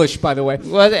in English, by the way.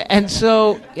 Well, and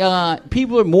so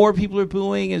more people are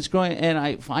booing, and it's growing. And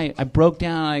I broke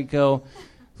down, and I go,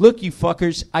 "Look, you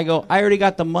fuckers." I go, "I already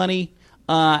got the money."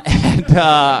 And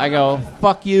I go,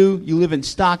 "Fuck you. You live in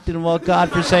Stockton of all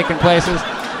godforsaken places."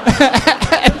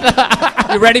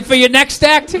 You ready for your next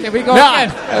act? Here we go again.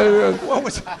 What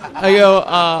was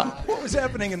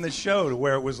happening in the show to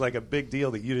where it was like a big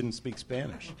deal that you didn't speak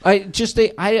Spanish? I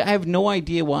have no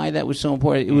idea why that was so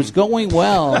important. It was going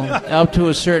well up to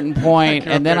a certain point,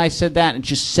 and then I said that and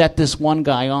just set this one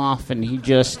guy off, and he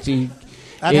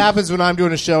That happens when I'm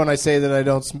doing a show and I say that I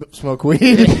don't smoke weed.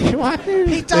 He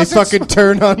They fucking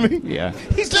turn on me. Yeah.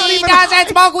 He doesn't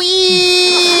smoke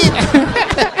weed.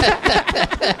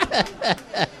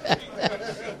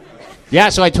 Yeah,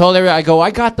 so I told everybody, I go,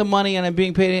 I got the money and I'm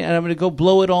being paid, and I'm going to go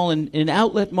blow it all in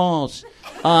outlet malls.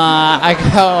 I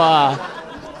go,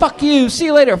 fuck you, see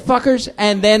you later, fuckers.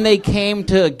 And then they came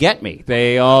to get me.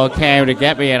 They all came to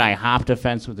get me, and I hopped a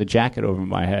fence with a jacket over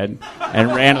my head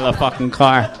and ran to the fucking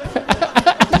car.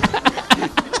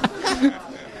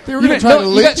 They were going to try to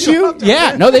lynch you?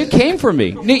 Yeah, no, they came for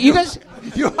me. You guys...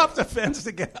 You hopped the fence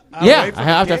to get Yeah, I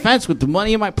hopped a fence with the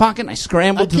money in my pocket, and I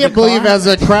scrambled to the car. I can't believe as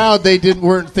a crowd they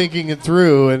weren't thinking it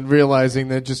through and realizing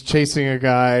that just chasing a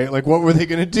guy, like what were they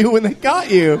going to do when they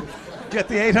got you? Get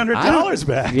the $800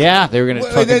 back. Yeah, they were going to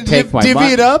fucking take my divvy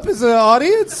money. it up as an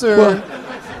audience? Or?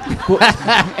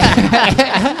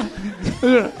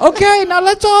 Okay, now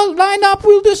let's all line up.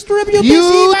 We'll distribute this.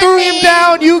 You threw him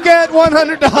down. You get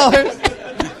 $100.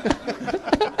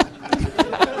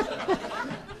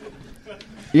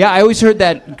 Yeah, I always heard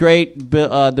that great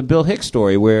the Bill Hicks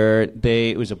story where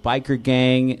it was a biker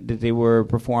gang that they were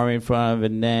performing in front of,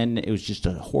 and then it was just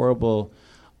a horrible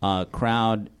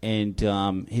crowd, and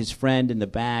his friend in the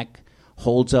back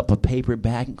holds up a paper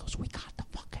bag and goes, "We got the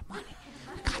fucking money.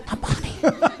 We got the money."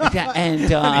 Like that, and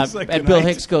Bill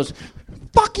Hicks goes,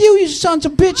 "Fuck you sons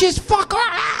of bitches, fuck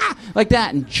her!" Like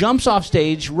that, and jumps off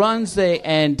stage, runs the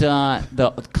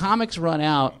comics run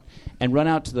out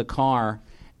to the car.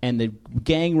 And the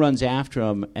gang runs after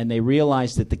him, and they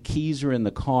realize that the keys are in the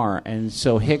car. And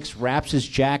so Hicks wraps his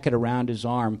jacket around his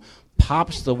arm,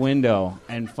 pops the window,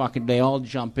 and fucking they all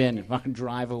jump in and fucking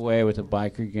drive away with the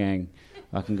biker gang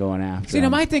fucking going after him. See, now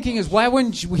my thinking is, why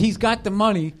wouldn't you, he's got the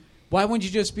money, why wouldn't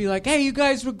you just be like, hey, you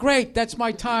guys were great, that's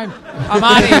my time, I'm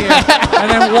out of here,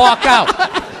 and then walk out?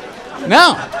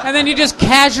 No. And then you just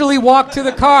casually walk to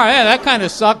the car. Yeah, that kind of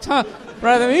sucked, huh?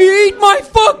 Rather than, eat my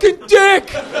fucking dick!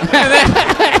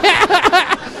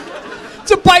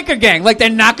 It's a biker gang. Like, they're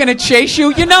not going to chase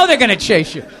you. You know they're going to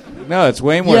chase you. No, it's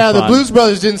way more fun. fun. The Blues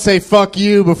Brothers didn't say fuck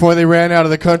you before they ran out of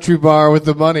the country bar with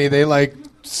the money. They,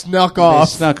 snuck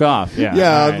off. They snuck off, yeah.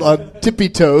 Yeah, on tippy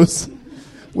toes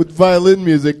with violin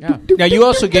music. Yeah. Now, you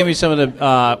also gave me some of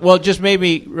the, just made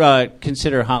me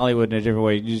consider Hollywood in a different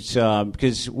way.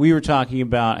 Because we were talking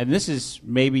about, and this is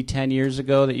maybe 10 years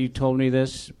ago that you told me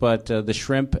this, but the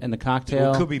shrimp and the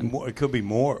cocktail. Well, it could be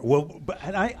more. Well,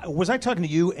 was I talking to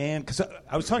you, Ann? Because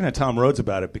I was talking to Tom Rhodes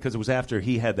about it, because it was after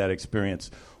he had that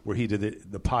experience where he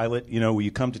did the pilot, where you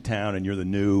come to town and you're the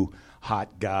new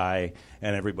hot guy,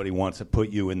 and everybody wants to put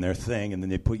you in their thing, and then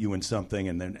they put you in something,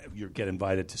 and then you get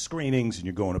invited to screenings, and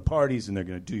you're going to parties, and they're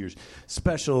going to do your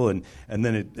special, and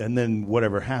then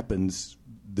whatever happens,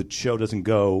 the show doesn't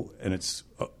go, and it's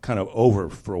kind of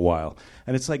over for a while.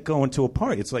 And it's like going to a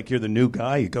party. It's like you're the new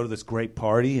guy. You go to this great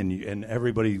party, and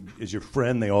everybody is your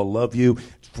friend. They all love you.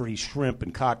 It's free shrimp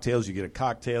and cocktails. You get a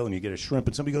cocktail, and you get a shrimp,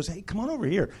 and somebody goes, hey, come on over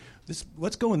here.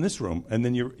 Let's go in this room, and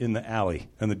then you're in the alley,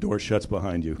 and the door shuts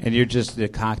behind you. And the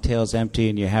cocktail's empty,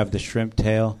 and you have the shrimp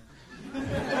tail.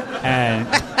 And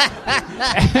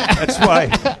that's why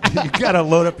you got to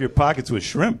load up your pockets with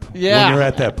shrimp when you're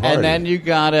at that party. And then you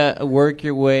got to work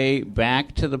your way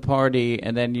back to the party,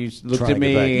 and then you looked at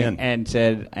me and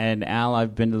said, and Al,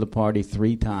 I've been to the party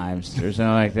 3 times or something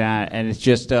like that. And it's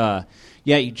just...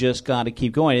 you just got to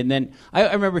keep going. And then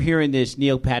I remember hearing this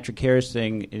Neil Patrick Harris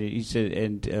thing. He said,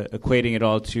 and equating it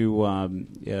all to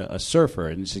a surfer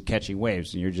and said catching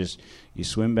waves. And you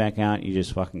swim back out, and you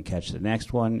just fucking catch the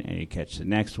next one, and you catch the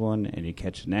next one, and you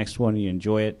catch the next one, and you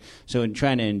enjoy it. So in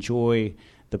trying to enjoy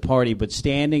the party, but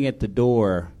standing at the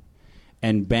door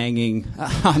and banging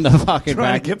on the fucking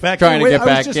trying to get back in. I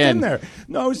was just in there.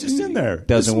 No, I was just in there. Doesn't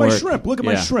this is work. my shrimp. Look at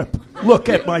my shrimp. Look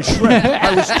at my shrimp.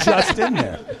 I was just in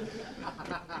there.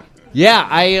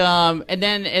 Yeah,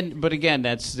 but again,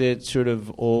 that's it. Sort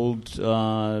of old,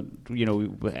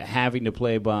 having to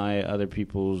play by other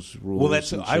people's rules. Well,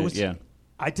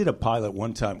 I did a pilot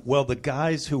one time. Well, the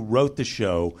guys who wrote the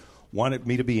show wanted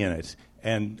me to be in it,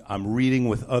 and I'm reading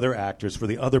with other actors for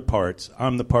the other parts.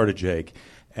 I'm the part of Jake,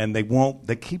 and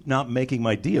they keep not making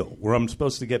my deal where I'm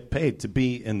supposed to get paid to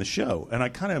be in the show. And I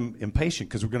kind of am impatient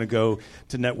because we're going to go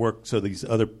to network so these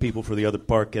other people for the other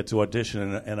part get to audition,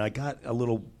 and I got a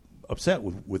little upset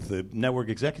with the network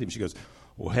executive. She goes,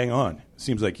 well, hang on.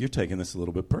 Seems like you're taking this a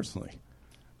little bit personally.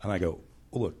 And I go,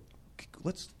 well, look,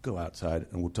 let's go outside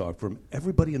and we'll talk.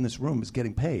 Everybody in this room is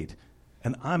getting paid.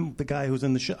 And I'm the guy who's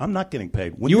in the show. I'm not getting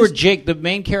paid. You were Jake. The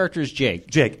main character is Jake.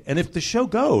 Jake. And if the show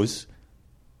goes,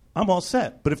 I'm all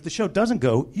set. But if the show doesn't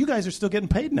go, you guys are still getting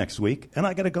paid next week. And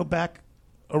I got to go back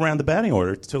around the batting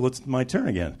order until it's my turn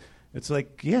again. It's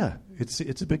like, yeah, it's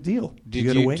a big deal.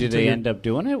 Did they end up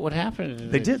doing it? What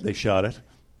happened? They did. They shot it,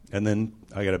 and then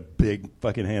I got a big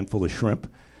fucking handful of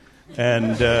shrimp,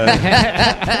 and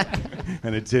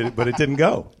and it did, but it didn't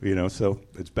go. So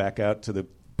it's back out to the.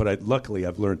 But luckily,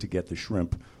 I've learned to get the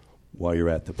shrimp while you're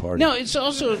at the party. No, it's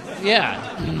also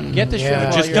get the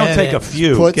shrimp. Just don't take a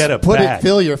few. Get a bag.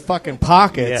 Fill your fucking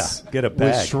pockets. Yeah, get a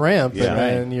bag with shrimp, yeah.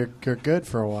 and you're good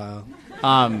for a while.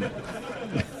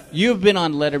 You've been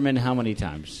on Letterman how many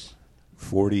times?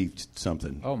 40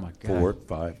 something. Oh my God. 4,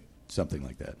 5, something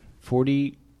like that.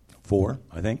 44,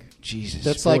 I think. Jesus,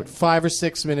 that's like 5 or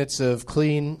 6 minutes of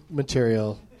clean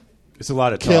material. It's a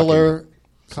lot of killer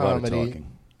talking. comedy.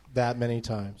 That many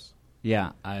times.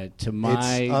 Yeah, to my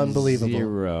it's unbelievable.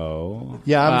 0.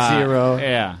 Yeah, I'm 0.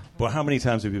 Yeah. Well, how many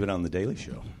times have you been on the Daily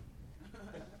Show?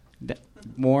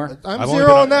 More? I'm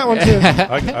 0 on that one too.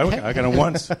 I got it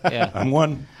once. Yeah. I'm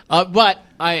 1. But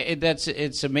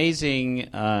it's amazing.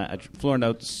 Floor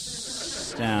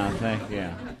notes down.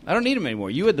 Yeah, I don't need them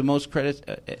anymore. You had the most credits.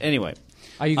 Anyway,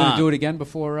 are you going to do it again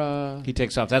before he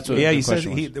takes off? That's what. Yeah, the he said.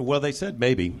 was. Well, they said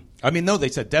maybe. I mean, no, they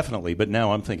said definitely. But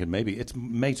now I'm thinking maybe it's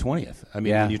May 20th. I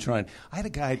mean, when you try. I had a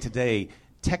guy today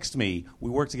text me. We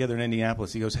worked together in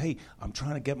Indianapolis. He goes, "Hey, I'm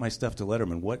trying to get my stuff to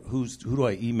Letterman. Who do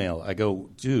I email?" I go,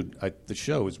 "Dude, the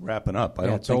show is wrapping up. I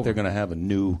don't think they're going to have a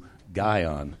new guy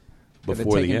on before they're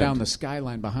the taking end." down the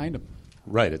skyline behind him.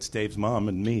 Right, it's Dave's mom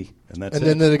and me, and that's and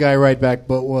it. then the guy right back.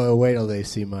 But wait till they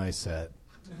see my set.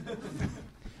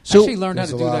 So I actually learned how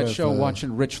to do that show of,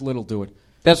 watching Rich Little do it.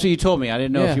 That's what you told me. I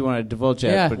didn't know if you wanted to divulge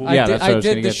that. Yeah, but I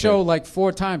did the show like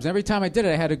 4 times. Every time I did it,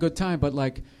 I had a good time. But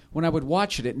like when I would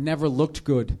watch it, it never looked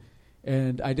good,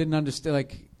 and I didn't understand.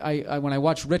 Like I when I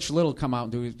watched Rich Little come out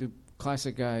and do the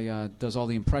classic guy does all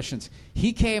the impressions.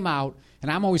 He came out,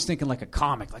 and I'm always thinking like a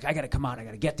comic. Like I got to come out, I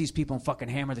got to get these people and fucking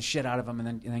hammer the shit out of them,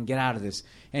 and then get out of this.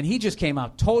 And he just came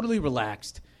out totally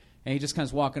relaxed, and he just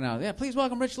comes walking out. Yeah, please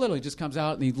welcome Rich Little. He just comes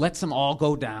out and he lets them all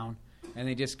go down, and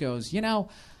he just goes,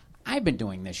 I've been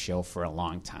doing this show for a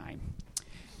long time.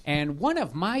 And one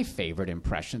of my favorite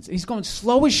impressions, he's going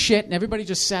slow as shit, and everybody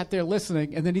just sat there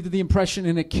listening, and then he did the impression,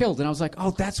 and it killed. And I was like,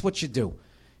 oh, that's what you do.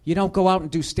 You don't go out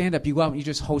and do stand-up. You go out and you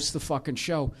just host the fucking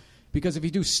show. Because if you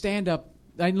do stand-up,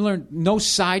 I learned no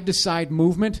side-to-side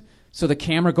movement, so the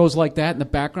camera goes like that, and the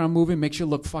background moving makes you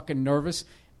look fucking nervous.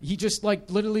 He just, like,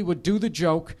 literally would do the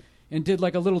joke and did,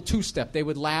 like, a little two-step. They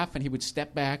would laugh, and he would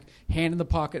step back, hand in the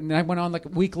pocket, and I went on, like, a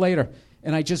week later,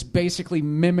 and I just basically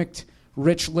mimicked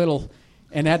Rich Little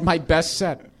and had my best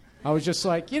set. I was just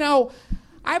like,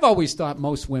 I've always thought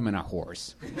most women are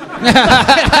whores.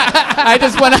 I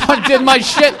just went out and did my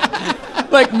shit,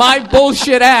 like my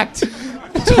bullshit act,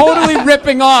 totally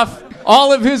ripping off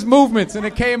all of his movements, and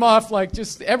it came off like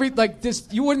just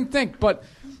you wouldn't think, but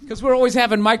because we're always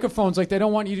having microphones, like they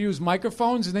don't want you to use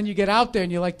microphones, and then you get out there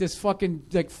and you're like this fucking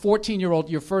like 14-year-old,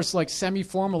 your first like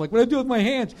semi-formal, like what do I do with my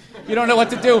hands? You don't know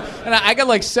what to do, and I got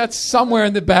like sets somewhere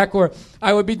in the back where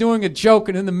I would be doing a joke,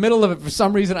 and in the middle of it, for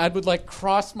some reason, I would like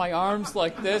cross my arms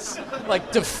like this,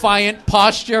 like defiant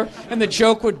posture, and the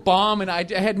joke would bomb, and I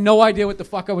had no idea what the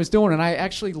fuck I was doing, and I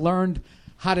actually learned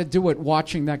how to do it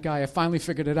watching that guy. I finally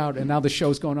figured it out, and now the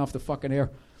show's going off the fucking air.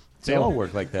 They all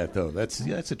work like that, though. That's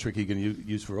a trick you can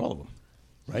use for all of them,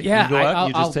 right? Yeah, you go out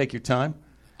and you just take your time.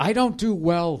 I don't do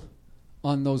well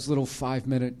on those little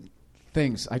 5-minute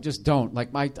things. I just don't. Like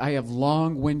I have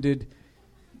long-winded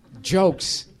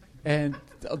jokes, and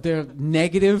they're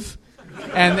negative,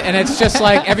 and it's just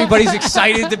like everybody's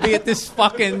excited to be at this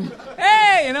fucking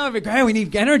hey, we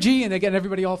need energy, and they get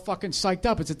everybody all fucking psyched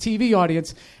up. It's a TV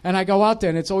audience, and I go out there,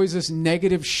 and it's always this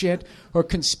negative shit or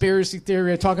conspiracy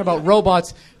theory or talking about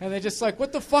robots, and they're just like,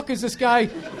 what the fuck is this guy?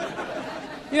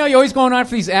 You're always going on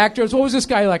for these actors. What was this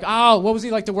guy like? Oh, what was he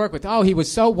like to work with? Oh, he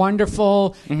was so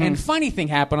wonderful. Mm-hmm. And funny thing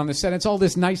happened on the set. It's all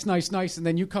this nice, and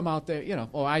then you come out there,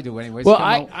 I do anyways. Well,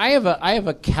 I have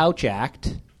a couch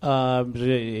act.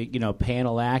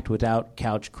 Panel act without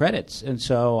couch credits, and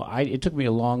so it took me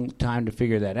a long time to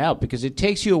figure that out because it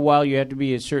takes you a while. You have to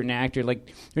be a certain actor.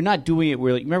 Like you're not doing it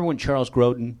really. Remember when Charles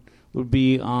Grodin would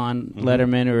be on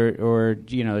Letterman or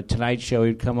Tonight Show?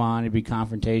 He'd come on, he'd be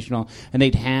confrontational, and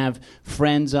they'd have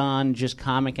friends on, just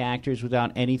comic actors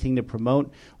without anything to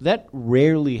promote. That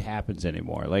rarely happens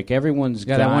anymore. Like everyone's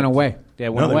got. That went away. They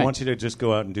want you to just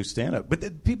go out and do stand-up. But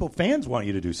fans want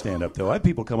you to do stand-up, though. I have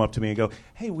people come up to me and go,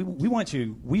 hey, we want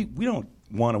you, we don't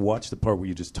want to watch the part where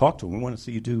you just talk to them. We want to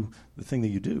see you do the thing that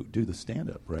you do the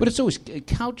stand-up, right? But it's always,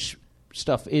 couch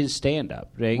stuff is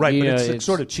stand-up, right? Right, but it's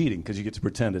sort of cheating because you get to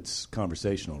pretend it's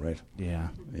conversational, right? Yeah.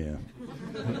 Yeah.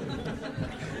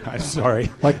 I'm sorry.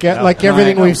 Like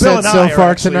everything we've said so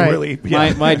far tonight. Really,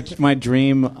 yeah. My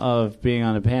dream of being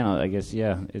on a panel, I guess,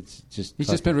 it's just He's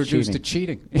just been reduced to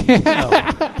cheating. Shit,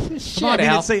 I mean,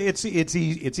 Al. it's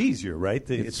easier, right?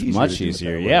 It's easier much to do it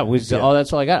easier. that way. Yeah,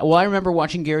 that's all I got. Well, I remember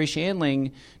watching Gary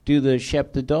Shandling do the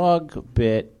Shep the Dog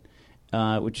bit,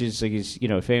 which is like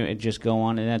just go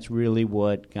on, and that's really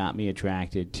what got me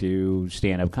attracted to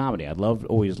stand-up comedy.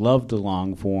 Always loved the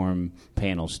long-form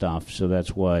panel stuff, so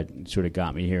that's what sort of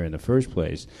got me here in the first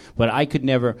place. But I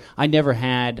never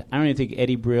had. I don't even think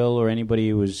Eddie Brill or anybody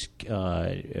who was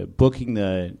booking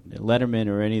the Letterman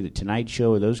or any of the Tonight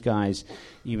Show or those guys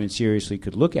even seriously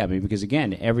could look at me, because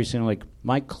again, every single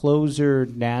my closer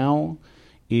now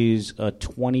is a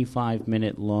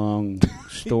 25-minute long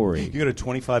story. You got a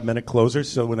 25-minute closer,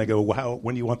 so when they go, "Wow,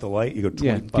 when do you want the light?" You go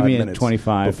 25 give me minutes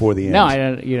 25 before the end. No, I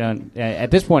don't. At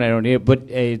this point, I don't need it. But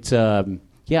it's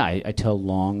I tell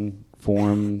long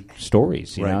form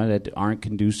stories, that aren't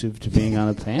conducive to being on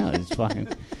a panel. It's fucking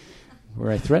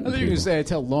where I threaten I thought you people. were going to say I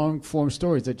tell long form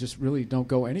stories that just really don't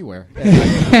go anywhere,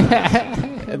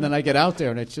 and then I get out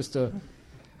there and it's just a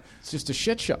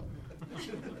shit show.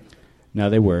 No,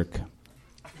 they work.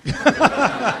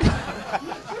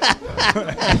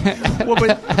 Well,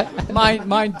 but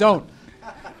mine don't.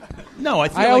 No,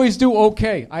 I always do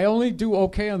okay. I only do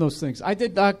okay on those things. I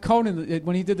did Conan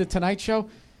when he did the Tonight Show.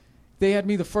 They had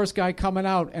me the first guy coming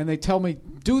out, and they tell me,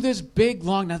 do this big,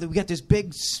 long, now that we got this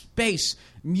big space,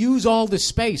 use all the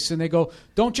space. And they go,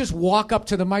 don't just walk up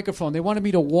to the microphone. They wanted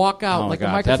me to walk out, Oh, like God,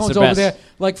 the microphone's that's the over best. there,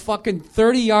 like fucking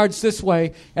 30 yards this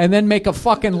way, and then make a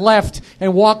fucking left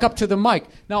and walk up to the mic.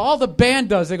 Now, all the band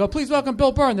does, they go, please welcome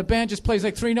Bill Burr, and the band just plays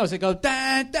like three notes. They go,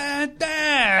 dan, dan,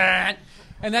 dan.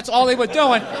 And that's all they were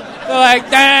doing. They're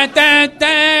like, dan, dan,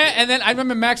 dan. And then I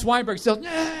remember Max Weinberg still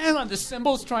on the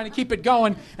cymbals trying to keep it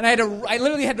going. And I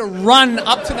literally had to run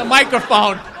up to the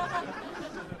microphone.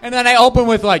 And then I opened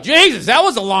with like, Jesus, that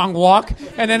was a long walk.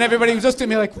 And then everybody was just to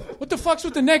me like, what the fuck's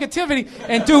with the negativity?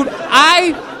 And dude,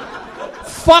 I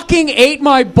fucking ate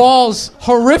my balls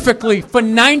horrifically for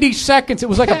 90 seconds. It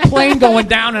was like a plane going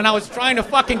down, and I was trying to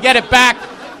fucking get it back.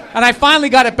 And I finally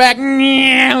got it back in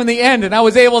the end, and I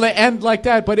was able to end like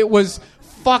that, but it was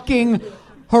fucking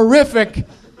horrific.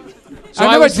 So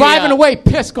I remember driving away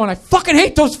pissed, going, I fucking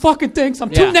hate those fucking things. I'm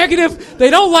too negative. They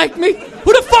don't like me.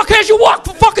 Who the fuck has you walk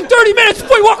for fucking 30 minutes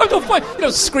before you walk up to a point?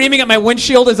 Screaming at my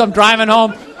windshield as I'm driving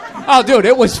home. Oh, dude,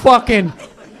 it was fucking...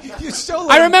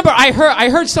 I remember I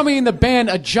heard somebody in the band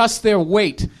adjust their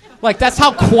weight. Like, that's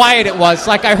how quiet it was.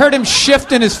 Like, I heard him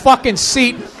shift in his fucking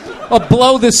seat or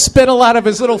blow the spittle out of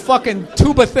his little fucking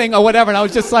tuba thing or whatever. And I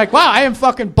was just like, wow, I am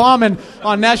fucking bombing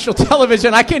on national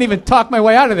television. I can't even talk my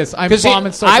way out of this. I'm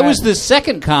bombing so bad. I was the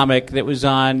second comic that was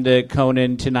on the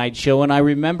Conan Tonight Show, and I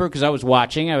remember, because I was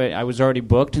watching, I was already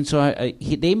booked, and so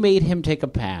they made him take a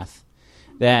path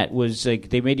that was like,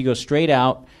 they made you go straight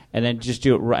out, and then just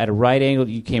do it at a right angle.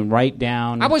 You came right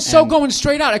down. I was so going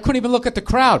straight out, I couldn't even look at the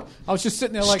crowd. I was just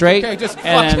sitting there like, straight, okay, just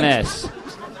and fucking... then this.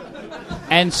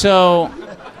 And so,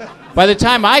 by the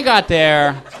time I got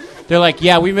there, they're like,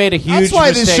 yeah, we made a huge That's why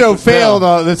mistake this show with Bill. failed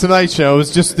on the Tonight Show. It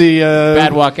was just the...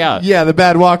 Bad walkout. Yeah, the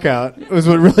bad walkout was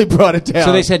what really brought it down.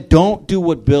 So they said, don't do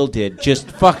what Bill did. Just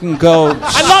fucking go.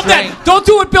 I love that. Don't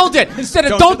do what Bill did. Instead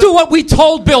of don't do what we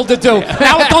told Bill to do.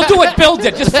 Now don't do what Bill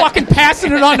did. Just fucking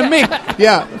passing it on to me.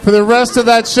 Yeah, for the rest of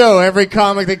that show, every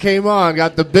comic that came on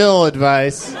got the Bill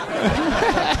advice.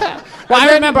 Well,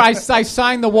 I remember I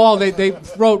signed the wall. They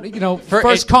wrote,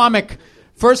 first comic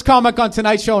on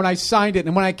Tonight Show, and I signed it.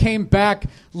 And when I came back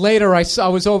later, I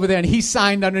was over there, and he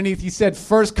signed underneath. He said,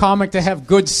 first comic to have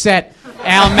good set,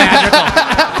 Al Madrigal.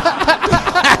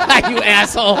 You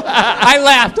asshole. I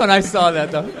laughed when I saw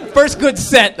that, though. First good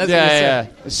set. That's what he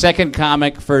said. Second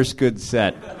comic, first good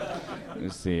set.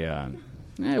 Let's see.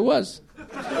 It was.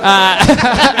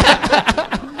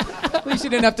 At least you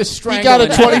didn't have to strangle He got a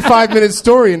it. 25-minute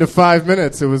story into 5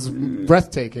 minutes. It was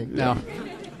breathtaking. No.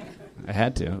 I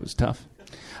had to. It was tough.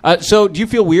 So, do you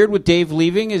feel weird with Dave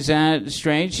leaving? Is that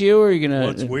strange to you, or are you gonna? Well,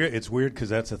 it's weird. It's weird because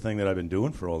that's a thing that I've been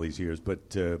doing for all these years.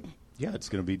 But yeah, it's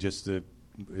going to be just a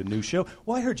new show.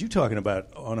 Well, I heard you talking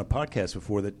about on a podcast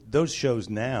before that those shows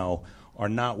now are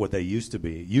not what they used to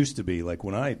be. It used to be like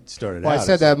when I started out. I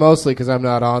said that mostly because I'm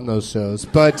not on those shows,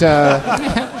 but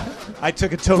I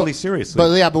took it totally seriously.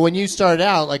 But when you started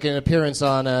out, like an appearance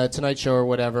on a Tonight Show or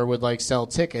whatever, would like sell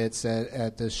tickets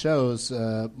at the shows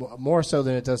more so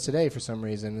than it does today for some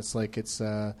reason. It's like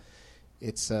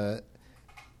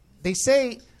they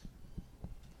say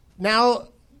now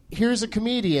here's a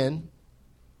comedian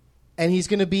and he's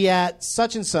going to be at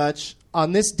such and such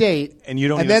on this date, and you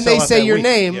don't. And even then sell they out say that your week.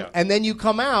 name, Yeah. and then you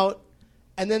come out.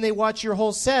 and then they watch your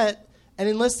whole set, and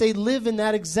unless they live in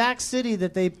that exact city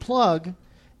that they plug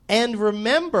and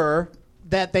remember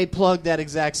that they plugged that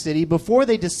exact city before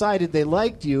they decided they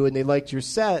liked you and they liked your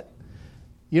set,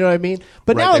 you know what I mean?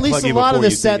 But Right, now at they least plug a you lot of before the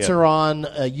you sets do, yeah. are on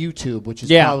YouTube, which is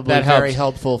Yeah, probably that very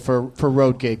helps. helpful for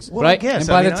road gigs. Well, Right. I guess. And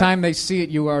by I mean, the time they see it,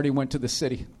 you already went to the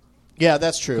city. Yeah,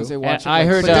 that's true. Because they watch it. I like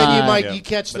heard, But then you might Yeah. you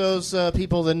catch those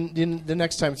people the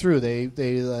next time through. They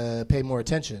pay more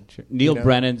attention. Neil You know?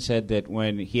 Brennan said that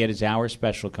when he had his hour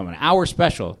special coming,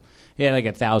 he had like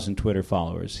 1,000 Twitter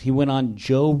followers. He went on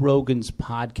Joe Rogan's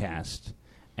podcast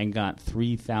and got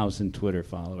 3,000 Twitter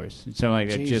followers. So like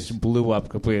it just blew up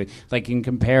completely. Like in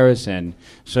comparison,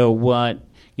 so what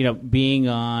being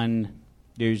on.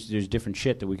 There's different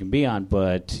shit that we can be on,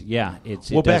 but yeah, it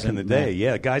Well, back in doesn't the day, matter.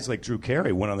 yeah, guys like Drew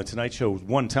Carey went on the Tonight Show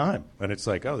one time, and it's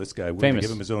like, oh, this guy, we're going to Famous.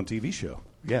 give him his own TV show.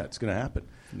 Yeah, it's going to happen.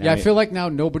 Yeah, I feel like now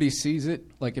nobody sees it.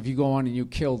 Like if you go on and you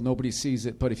kill, nobody sees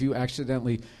it. But if you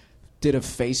accidentally did a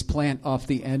face plant off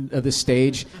the end of the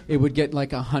stage, it would get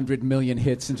like 100 million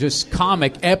hits and just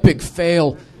comic, epic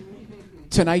fail.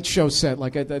 Tonight Show set.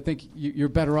 Like I think you're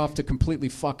better off to completely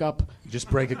fuck up. You just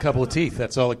break a couple of teeth.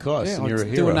 That's all it costs, and you're a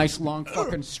do hero. a nice long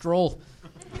fucking stroll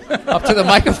up to the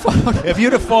microphone. If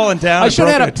you'd have fallen down, I and should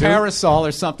have had a broken tooth- parasol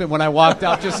or something when I walked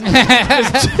out, just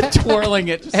twirling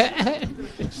it,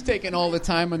 just taking all the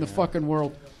time in the fucking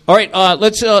world. All right,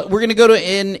 let's. We're going to go to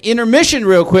an intermission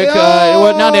real quick.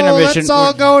 Well, not intermission. Let's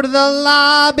all go to the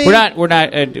lobby. We're not.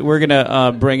 We're going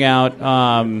to bring out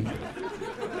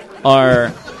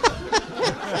our.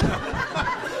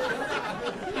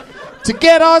 to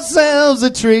get ourselves a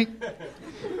treat.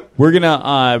 We're going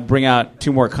to bring out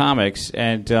two more comics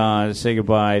and say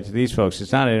goodbye to these folks.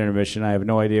 It's not an intermission. I have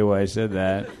no idea why I said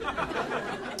that.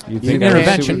 You An I was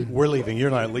intervention. super- We're leaving. You're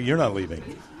not leaving.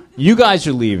 You guys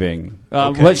are leaving.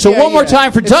 Okay. So one more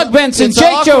time for Doug Benson, it's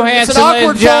Jake awkward- Johannsen, it's an awkward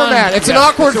and John. format. It's an Yeah.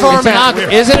 awkward It's an format.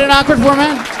 awkward- Is it an awkward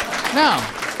format?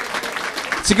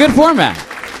 No. It's a good format.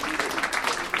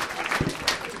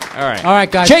 All right,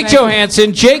 guys, Jake thank you.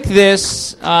 Johannsen, Jake this,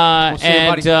 see you,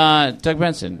 and buddy. Doug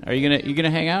Benson. Are you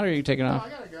gonna hang out, or are you taking off? I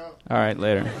gotta go. All right,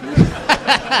 later.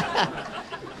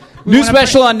 New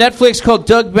special on Netflix called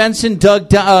Doug Benson, Doug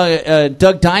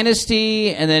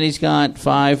Dynasty, and then he's got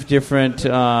 5 different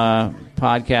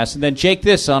podcasts, and then Jake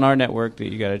this on our network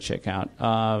that you got to check out.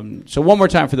 So one more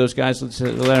time for those guys. Let's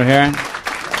let them hear it.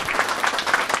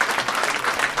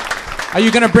 Are you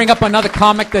going to bring up another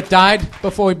comic that died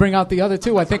before we bring out the other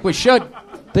two? I think we should.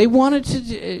 They wanted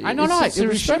to. I know, no,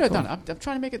 we should have done it. I'm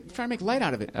trying to make light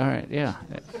out of it. All right, yeah.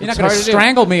 You're not going to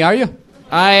strangle me, are you?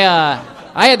 I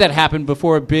had that happen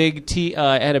before a big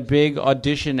I had a big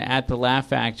audition at the Laugh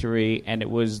Factory, and it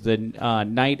was the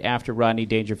night after Rodney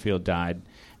Dangerfield died,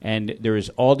 and there was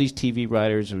all these TV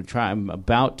writers who I'm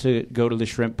about to go to the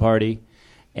shrimp party,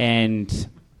 and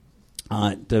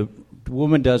the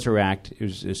woman does her act. It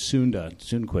was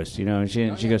Sundquist,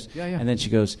 and she goes, Yeah. and then she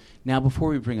goes, now before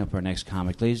we bring up our next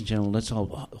comic, ladies and gentlemen, let's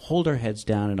all hold our heads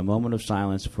down in a moment of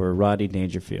silence for Rodney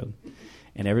Dangerfield.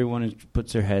 And everyone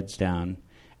puts their heads down.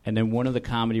 And then one of the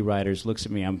comedy writers looks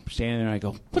at me. I'm standing there, and I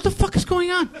go, what the fuck is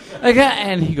going on?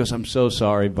 And he goes, I'm so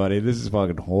sorry, buddy. This is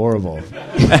fucking horrible.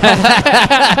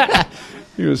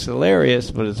 It was hilarious,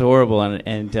 but it's horrible.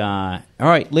 And all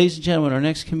right, ladies and gentlemen, our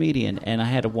next comedian. And I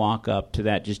had to walk up to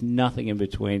that, just nothing in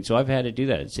between. So I've had to do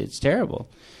that. It's terrible.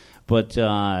 But,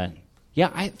 yeah,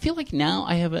 I feel like now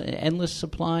I have an endless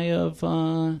supply of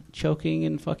choking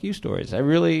and fuck you stories. I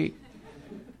really...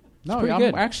 No, pretty I'm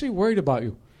good. actually worried about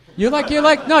you. You're like. I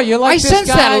this sense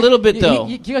guy. that a little bit, though.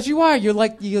 Because you are. You're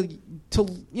like you're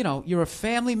a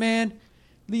family man.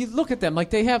 You look at them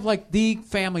like they have like the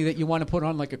family that you want to put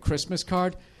on like a Christmas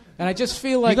card. And I just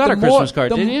feel like You got the a more, Christmas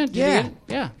card, the didn't m- you? Did you Yeah. get it?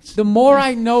 Yeah. The more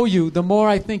I know you, the more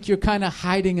I think you're kind of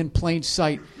hiding in plain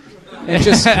sight. And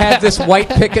just had this white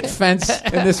picket fence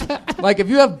and this, like, if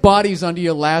you have bodies under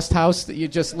your last house that you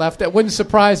just left, that wouldn't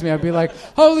surprise me. I'd be like,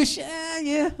 holy shit,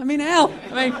 yeah. I mean, hell.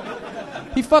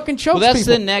 He fucking chokes Well, that's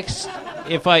people. the next.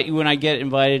 When I get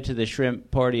invited to the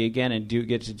shrimp party again and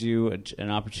get to do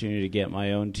an opportunity to get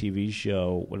my own TV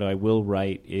show, what I will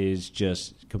write is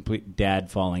just complete dad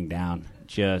falling down.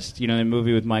 Just the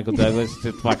movie with Michael Douglas,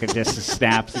 just fucking just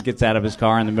snaps, he gets out of his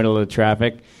car in the middle of the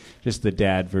traffic. Just the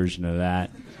dad version of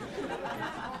that.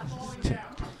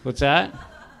 What's that?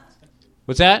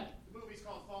 What's that? The movie's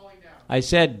called Falling Down. I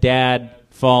said dad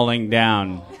falling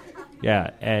down.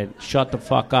 Yeah, and shut the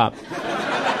fuck up.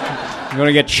 You're going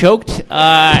to get choked?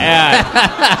 Yeah.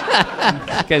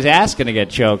 This guy's ass going to get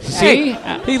choked. See?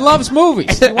 He loves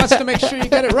movies. He wants to make sure you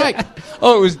get it right.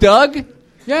 Oh, it was Doug?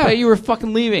 Yeah. But you were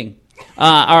fucking leaving.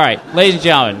 All right, ladies and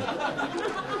gentlemen.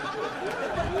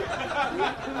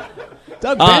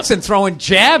 Doug Benson throwing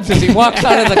jabs as he walks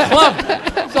out of the club.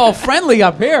 It's all friendly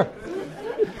up here.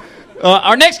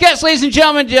 Our next guest, ladies and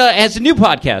gentlemen, has a new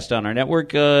podcast on our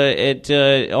network at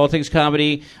All Things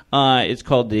Comedy. It's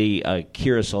called the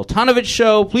Kira Soltanovich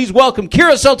Show. Please welcome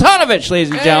Kira Soltanovich,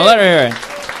 ladies and gentlemen. Let her hear it.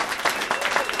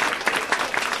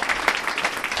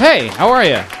 Hey, how are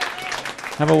you?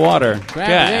 Have a water.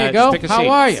 There you go. How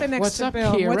are you? Sit next What's to up,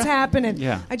 Bill. Kira? What's happening?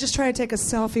 Yeah. I just tried to take a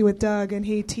selfie with Doug, and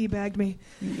he teabagged me.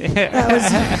 That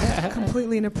was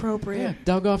completely inappropriate. Yeah,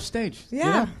 Doug off stage.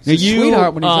 Yeah. He's a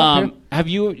sweetheart when he's up here. Have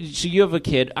you? So you have a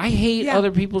kid. I hate Yeah. other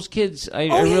people's kids. I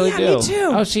Oh, yeah, really yeah, do. me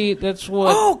too. Oh, see, that's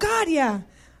what. Oh, God, yeah.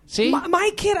 See,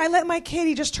 My kid, I let my kid,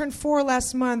 he just turned 4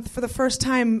 last month, for the first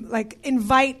time, like,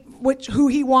 invite who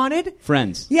he wanted.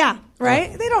 friends. Yeah,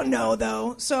 right? They don't know,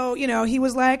 though. So, he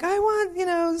was like, I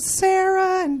want,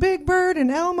 Sarah and Big Bird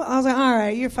and Elma. I was like, all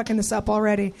right, you're fucking this up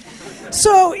already.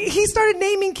 So he started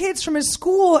naming kids from his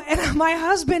school, and my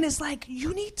husband is like,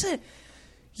 you need to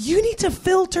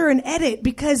filter and edit,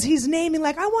 because he's naming,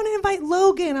 like, I want to invite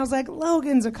Logan. I was like,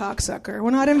 Logan's a cocksucker.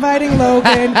 We're not inviting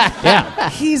Logan. Yeah.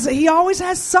 He always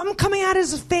has something coming out of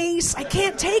his face. I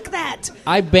can't take that.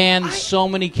 I banned so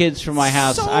many kids from my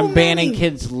house. So I'm banning many.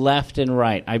 kids left and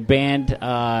right. I banned.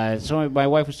 My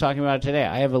wife was talking about it today.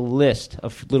 I have a list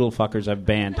of little fuckers I've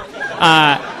banned.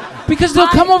 Because they'll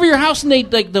come over your house and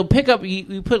they'll pick up.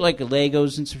 You put like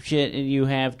Legos and some shit, and you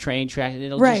have train tracks, and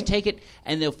they'll Right. just take it,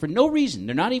 and they'll, for no reason,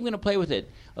 they're not even going to play with it.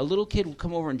 A little kid will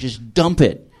come over and just dump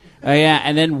it.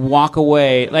 And then walk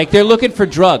away like they're looking for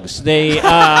drugs. They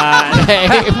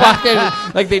fucking,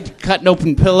 like they're cutting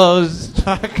open pillows,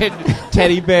 fucking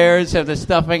teddy bears, have the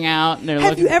stuffing out, and they're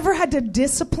Have looking. you ever had to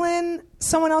discipline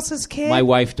someone else's kid? My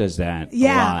wife does that.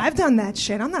 Yeah, a lot. I've done that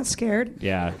shit. I'm not scared.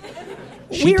 Yeah.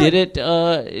 She We're- did it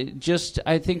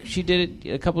I think she did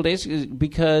it a couple of days ago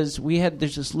because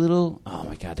there's this little, oh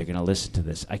my God, they're going to listen to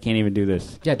this. I can't even do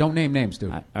this. Yeah, don't name names,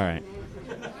 dude. All right.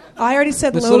 I already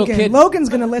said This little Logan. kid- Logan's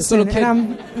going to listen, little kid-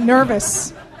 and I'm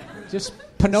nervous. Just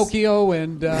Pinocchio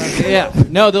and... Yeah.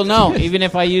 No, they'll know. Even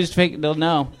if I used fake, they'll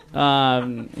know.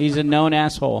 He's a known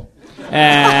asshole.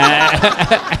 I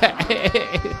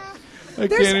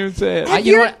can't even say it. Have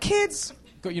you know your what? kids...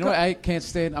 You know what? I can't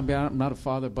stand. I'm not a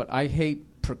father, but I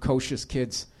hate precocious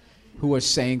kids who are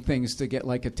saying things to get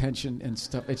like attention and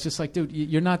stuff. It's just like, dude,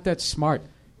 you're not that smart.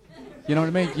 You know what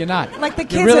I mean? You're not. Like the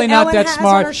kids you're really that not Ellen that has on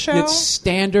smart. her show? It's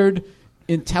standard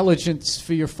intelligence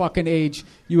for your fucking age.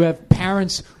 You have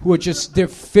parents who are just they're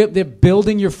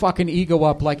building your fucking ego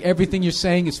up like everything you're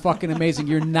saying is fucking amazing.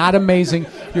 You're not amazing.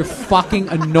 You're fucking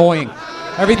annoying.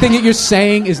 Everything that you're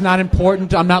saying is not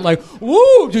important. I'm not like,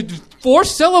 woo, 4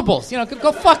 syllables.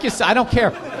 Go fuck yourself. I don't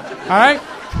care. All right?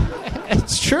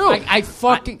 It's true. I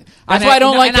fucking... That's why I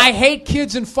don't like... And I hate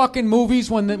kids in fucking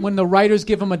movies when the writers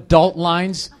give them adult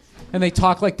lines and they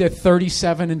talk like they're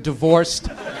 37 and divorced.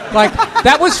 Like,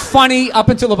 that was funny up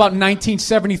until about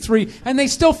 1973, and they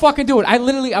still fucking do it. I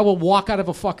will walk out of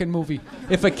a fucking movie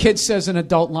if a kid says an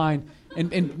adult line.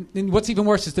 And what's even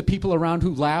worse is the people around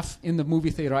who laugh in the movie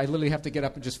theater. I literally have to get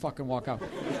up and just fucking walk out.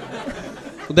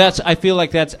 I feel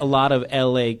like that's a lot of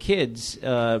LA kids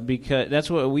because that's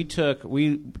what we took.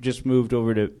 We just moved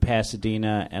over to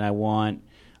Pasadena, and I want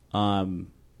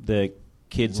the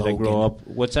kids that grow up.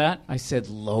 What's that? I said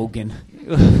Logan.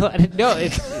 No,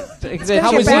 it's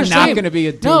how is he not going to be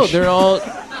a douche? No, they're all.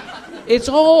 It's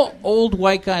all old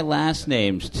white guy last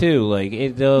names too.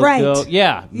 Like they'll Right. go,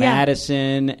 Yeah.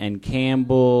 Madison and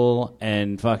Campbell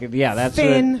and fucking that's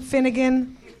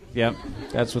Finnegan. Yep,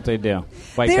 that's what they do.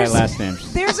 White guy last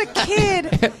names. There's a kid.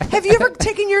 Have you ever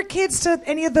taken your kids to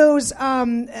any of those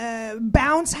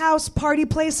bounce house party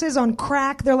places on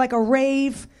crack? They're like a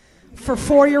rave for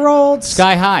 4-year-olds.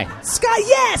 Sky High.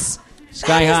 Yes.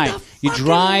 Sky That High. is the You fucking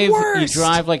drive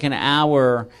worst. like an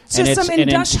hour, To and it's some an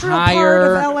industrial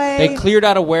entire. part of LA. They cleared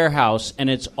out a warehouse, and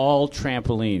it's all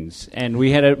trampolines. And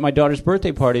we had my daughter's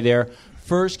birthday party there.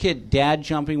 First kid, dad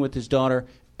jumping with his daughter,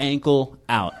 ankle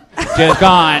out, just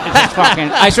gone. Just fucking.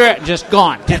 I swear, just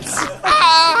gone.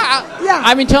 Yeah.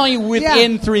 I've been telling you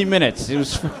within 3 minutes. It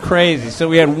was crazy. So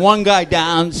we had one guy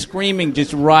down screaming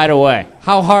just right away.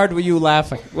 How hard were you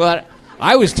laughing? Well,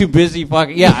 I was too busy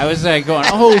fucking. Yeah, I was like going,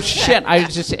 oh shit! I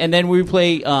was just, and then we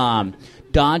play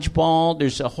dodgeball.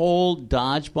 There's a whole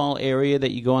dodgeball area that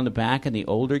you go in the back, and the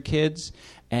older kids.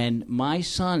 And my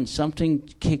son, something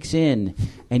kicks in,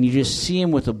 and you just see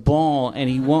him with a ball, and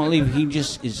he won't leave. He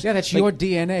just is. Yeah, that's like, your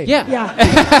DNA. Yeah,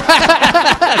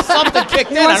 something kicked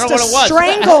He in. I wants don't know to what it was.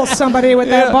 strangle somebody with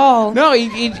that ball. No,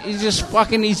 he's just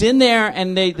fucking. He's in there,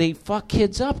 and they fuck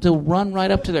kids up. They'll run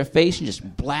right up to their face and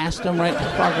just blast them right in the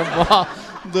fucking ball.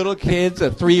 Little kids, a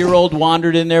 3-year-old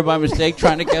wandered in there by mistake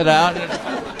trying to get out.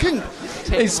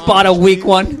 They spot a weak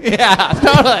one. Yeah,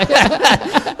 totally.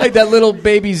 Like that little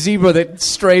baby zebra that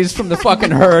strays from the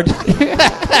fucking herd.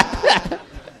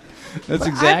 That's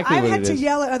exactly I've what had it to is.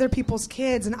 yell at other people's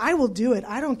kids, and I will do it.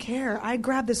 I don't care. I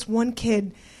grab this one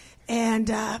kid, and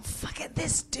fuck it,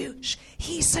 this douche.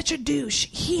 He's such a douche.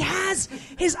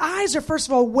 His eyes are, first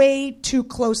of all, way too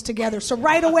close together. So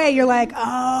right away, you're like,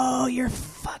 oh, you're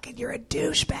a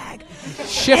douchebag.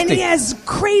 Shifty. And he has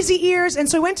crazy ears, and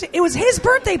so it was his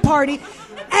birthday party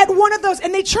at one of those,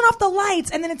 and they turn off the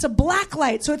lights, and then it's a black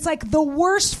light, so it's like the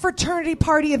worst fraternity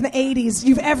party of the 80s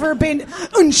you've ever been.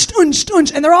 Unsht, unsht,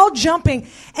 unsht, and they're all jumping,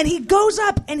 and he goes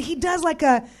up, and he does like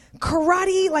a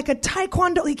karate, like a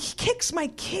taekwondo, he kicks my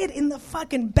kid in the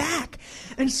fucking back,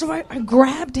 and so I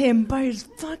grabbed him by his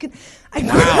fucking,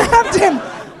 grabbed him,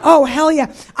 oh hell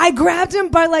yeah, I grabbed him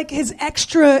by like his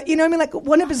extra, you know what I mean, like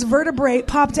one of his vertebrae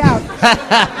popped out.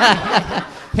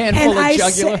 Handful of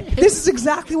jugular. This is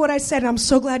exactly what I said, and I'm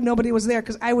so glad nobody was there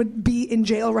because I would be in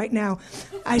jail right now.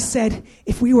 I said,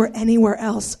 if we were anywhere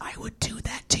else, I would do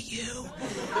that to you.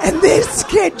 And this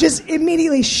kid just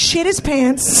immediately shit his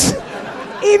pants.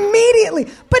 Immediately.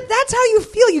 But that's how you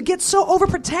feel. You get so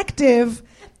overprotective.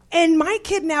 And my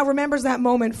kid now remembers that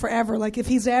moment forever. Like if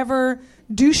he's ever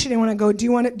douching, I want to go, do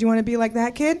you want to be like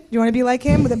that kid? Do you want to be like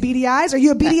him with the beady eyes? Are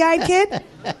you a beady-eyed kid?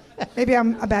 Maybe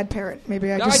I'm a bad parent.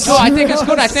 Maybe I just... I think it's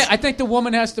good. I think the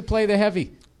woman has to play the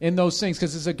heavy in those things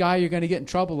because as a guy, you're going to get in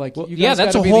trouble. Like, you guys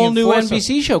that's a gotta be whole the new enforcer.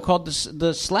 NBC show called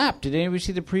the Slap. Did anybody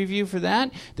see the preview for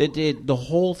that? The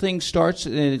whole thing starts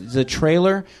in the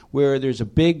trailer where there's a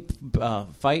big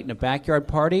fight in a backyard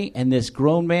party, and this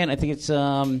grown man, I think it's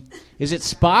is it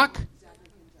Spock?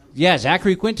 Yeah,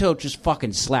 Zachary Quinto just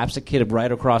fucking slaps a kid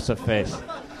right across the face.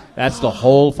 That's the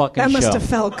whole fucking show. That must have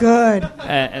felt good.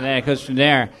 And then it goes from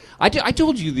there. I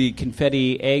told you the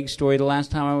confetti egg story the last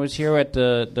time I was here at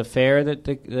the fair that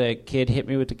the kid hit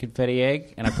me with the confetti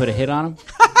egg and I put a hit on him.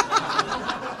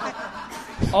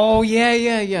 Oh,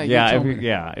 yeah.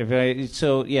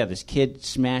 This kid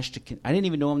smashed I didn't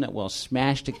even know him that well.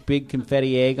 Smashed a big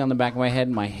confetti egg on the back of my head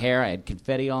and my hair. I had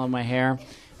confetti all in my hair.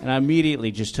 And I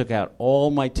immediately just took out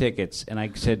all my tickets and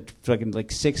I said fucking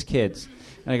like 6 kids.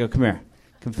 And I go, come here.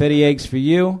 Confetti eggs for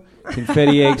you,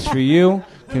 confetti eggs for you,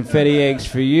 confetti eggs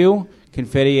for you,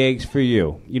 confetti eggs for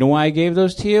you. You know why I gave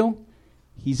those to you?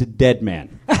 He's a dead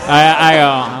man.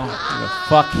 I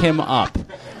fuck him up.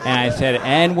 And I said,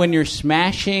 and when you're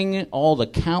smashing all the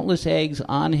countless eggs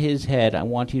on his head, I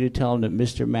want you to tell him that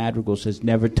Mr. Madrigal says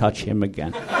never touch him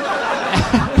again.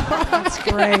 That's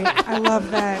great. I love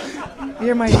that.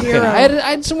 You're my hero. I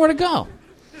had somewhere to go.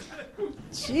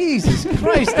 Jesus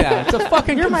Christ, Dad. It's a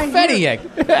fucking You're my confetti hero.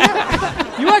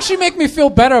 egg. You actually make me feel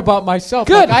better about myself.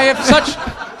 Good. Like,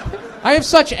 I have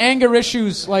such anger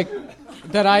issues like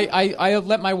that I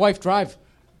let my wife drive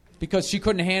because she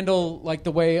couldn't handle like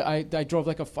the way I drove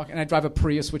like a fucking... I drive a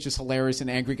Prius, which is hilarious. An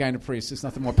angry guy in a Prius. There's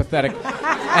nothing more pathetic.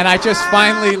 And I just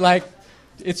finally like...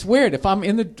 It's weird. If I'm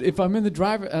in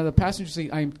the passenger seat,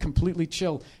 I'm completely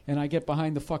chill, and I get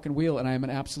behind the fucking wheel, and I am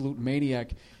an absolute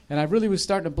maniac. And I really was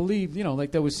starting to believe,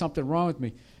 like there was something wrong with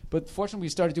me. But fortunately, we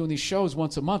started doing these shows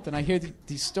once a month, and I hear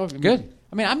these stories. Good.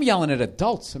 I mean, I'm yelling at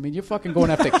adults. I mean, you're fucking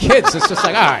going after kids. It's just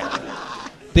like, all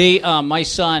right. My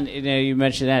son, you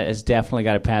mentioned that, has definitely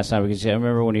got to pass on because I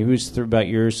remember when he was about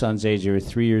your son's age, they were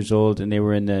 3 years old, and they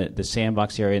were in the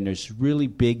sandbox area, and there's this really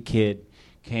big kid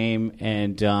came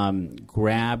and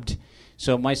grabbed.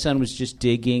 So my son was just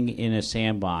digging in a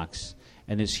sandbox,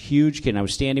 and this huge kid, and I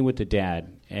was standing with the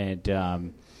dad,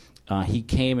 and he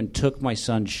came and took my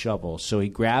son's shovel. So he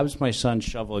grabs my son's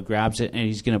shovel, he grabs it, and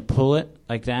he's going to pull it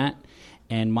like that.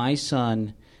 And my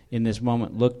son, in this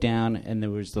moment, looked down, and there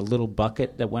was the little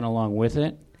bucket that went along with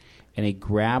it, and he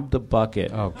grabbed the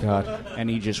bucket. Oh, God. And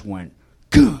he just went,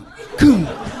 goom, goom,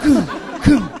 goom,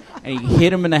 goom. And he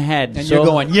hit him in the head. And you're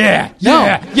going, yeah.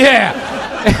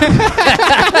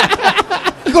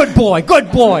 Good boy.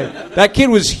 That kid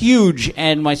was huge,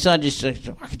 and my son just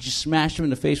smashed him in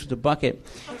the face with the bucket.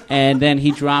 And then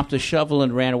he dropped the shovel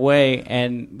and ran away,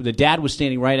 and the dad was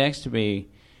standing right next to me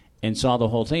and saw the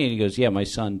whole thing, and he goes, yeah, my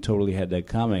son totally had that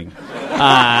coming.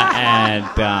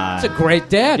 That's a great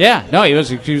dad. Yeah, no, he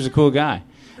was a cool guy.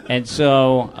 And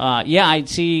so, I'd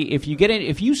see if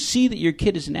you see that your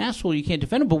kid is an asshole, you can't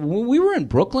defend him. But when we were in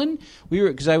Brooklyn,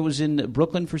 because I was in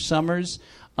Brooklyn for summers,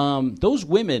 those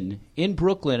women in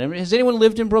Brooklyn. I mean, has anyone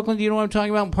lived in Brooklyn? Do you know what I'm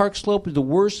talking about? In Park Slope, the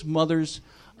worst mothers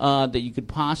that you could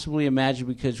possibly imagine.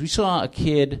 Because we saw a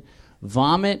kid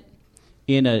vomit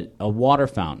in a water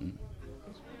fountain.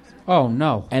 Oh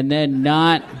no! And then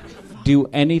not do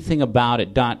anything about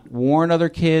it. Not warn other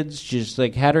kids. Just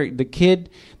like had her the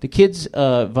kids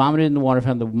vomited in the water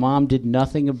fountain. The mom did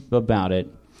nothing about it,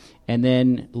 and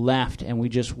then left. And we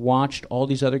just watched all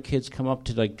these other kids come up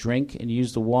to like drink and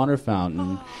use the water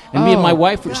fountain. And me and my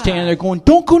wife were standing there going,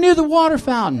 "Don't go near the water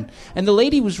fountain." And the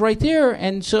lady was right there,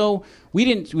 and so we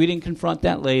didn't confront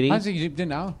that lady. I think you didn't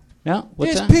know. No,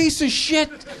 what's this that? piece of shit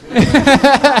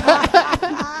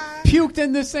puked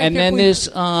in this thing. And then this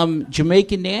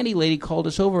Jamaican nanny lady called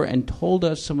us over and told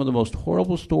us some of the most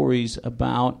horrible stories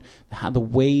about how the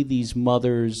way these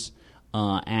mothers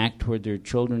act toward their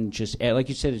children. Just like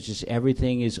you said, it's just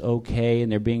everything is okay,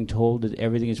 and they're being told that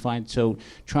everything is fine. So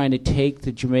trying to take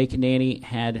the Jamaican nanny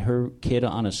had her kid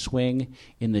on a swing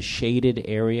in the shaded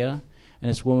area, and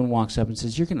this woman walks up and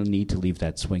says, "You're going to need to leave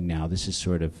that swing now. This is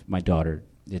sort of my daughter.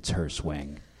 It's her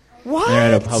swing." What?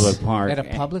 They're at a public park. At a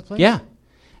public place? Yeah.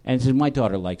 And said, "My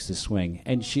daughter likes this swing."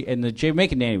 And the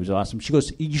Jamaican nanny was awesome. She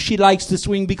goes, "She likes the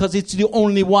swing because it's the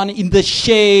only one in the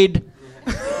shade."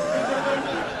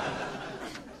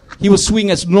 He will swing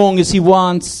as long as he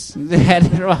wants.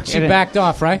 She backed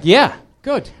off, right? Yeah.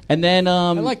 Good. And then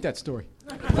I like that story.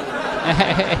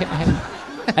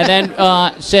 and then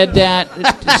said that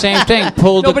the same thing.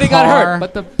 Pulled Nobody the car. got hurt,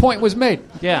 but the point was made.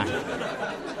 Yeah.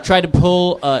 Tried to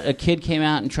pull, a kid came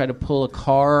out and tried to pull a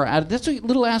car out. That's what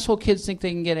little asshole kids think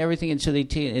they can get everything, and so they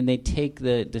take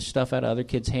the stuff out of other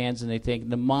kids' hands, and they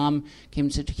think, the mom came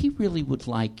and said, "He really would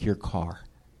like your car.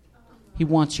 He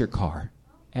wants your car."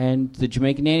 And the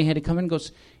Jamaican nanny had to come in and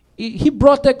goes, "He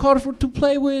brought that car to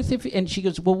play with." And she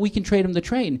goes, "Well, we can trade him the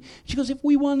train." She goes, "If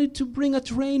we wanted to bring a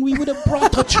train, we would have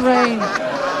brought a train.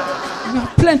 We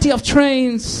have plenty of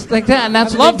trains like that." And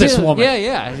that's I what love they this do. woman.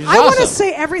 Yeah. She's I want to awesome.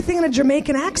 say everything in a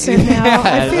Jamaican accent now. Yeah,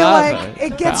 I it's feel awesome. like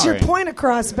it gets your Empowering. point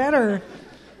across better.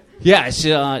 Yeah, it's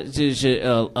a lot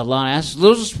of asses.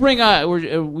 Let's bring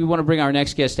we want to bring our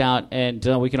next guest out, and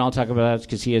we can all talk about that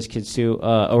because he has kids too,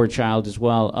 or a child as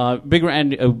well.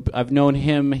 I've known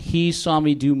him. He saw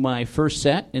me do my first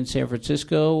set in San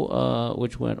Francisco,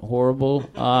 which went horrible.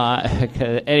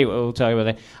 Anyway, we'll talk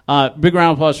about that. Big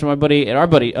round of applause for our buddy,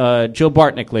 Joe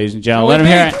Bartnick, ladies and gentlemen. Let him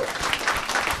hear it.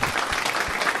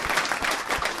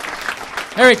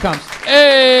 Here he comes.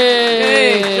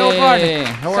 Hey, Joe Bartnick.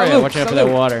 How are you? Salute, Watch out for salute.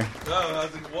 that water. Oh, how's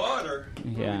the water?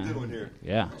 Yeah. What are we doing here?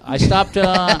 Yeah, I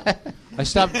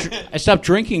stopped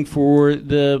drinking for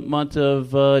the month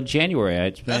of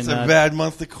January. That's a bad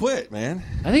month to quit, man.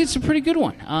 I think it's a pretty good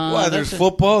one. Why? There's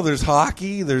football, there's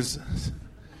hockey, there's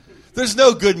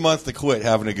no good month to quit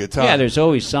having a good time. Yeah, there's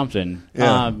always something.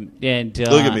 Yeah. And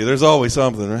Look at me. There's always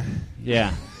something, right?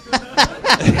 Yeah.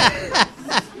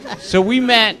 So we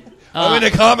met. I'm in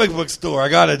a comic book store. I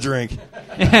got a drink.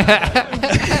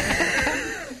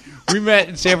 We met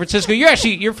in San Francisco.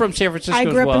 You're from San Francisco I as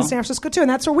grew up well. in San Francisco too, and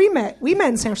that's where we met. We met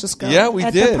in San Francisco. Yeah, we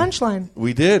at did. the Punchline.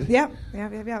 We did. Yeah.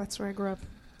 That's where I grew up.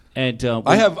 And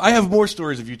I have more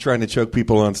stories of you trying to choke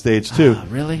people on stage too.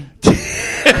 Really?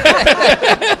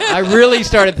 I really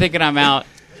started thinking I'm out.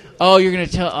 Oh, you're gonna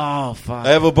tell? Oh, fuck.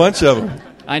 I have a bunch of them.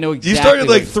 I know exactly. You started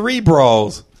like 3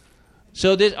 brawls.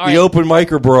 So this. All The right. open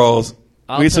micer brawls.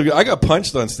 I'll tell- I got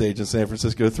punched on stage in San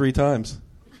Francisco 3 times.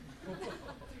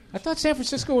 I thought San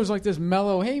Francisco was like this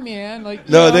mellow, hey man, like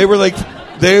No, you know, they were like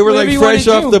Whatever you fresh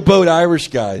wanna off do. the boat Irish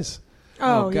guys.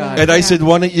 Oh, God. yeah. And I said,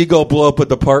 "Why don't you go blow up a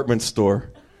department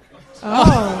store?"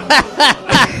 Oh.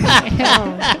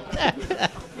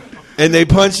 And they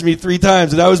punched me 3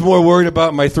 times, and I was more worried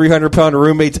about my 300-pound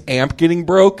roommate's amp getting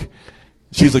broke.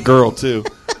 She's a girl too.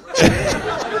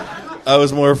 I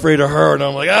was more afraid of her, and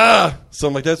I'm like, ah. So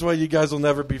I'm like, that's why you guys will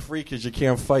never be free, because you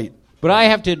can't fight. But I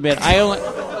have to admit, I only.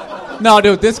 No,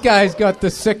 dude, this guy's got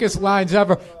the sickest lines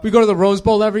ever. We go to the Rose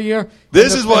Bowl every year.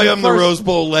 This And is why and I'm the Rose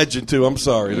Bowl legend too. I'm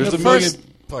sorry. There's The a million first-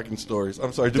 fucking stories.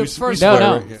 I'm sorry. The We first, swear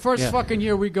No. right here. first Yeah. fucking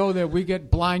year we go there, we get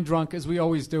blind drunk as we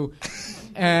always do,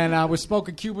 and we're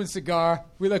smoking Cuban cigar.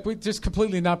 We just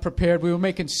completely not prepared. We were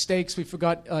making steaks. We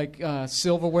forgot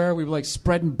silverware. We were like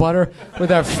spreading butter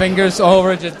with our fingers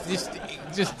over,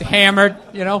 just hammered,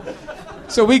 you know.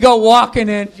 So we go walking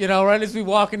in, you know, right as we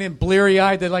walking in,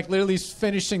 bleary-eyed. They're like literally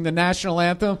finishing the national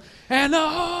anthem, and the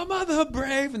home of the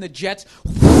brave, and the jets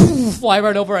fly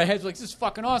right over our heads. Like, this is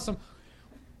fucking awesome.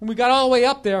 When we got all the way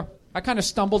up there, I kind of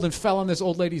stumbled and fell on this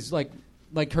old lady's like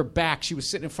her back. She was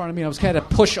sitting in front of me, and I was kind of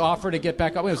push off her to get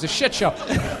back up. It was a shit show.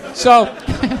 So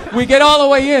we get all the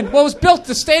way in. Well,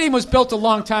 the stadium was built a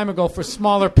long time ago for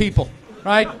smaller people,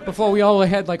 right? Before we all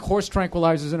had like horse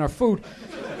tranquilizers in our food.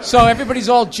 So everybody's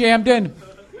all jammed in.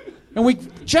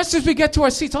 And just as we get to our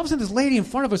seats, all of a sudden this lady in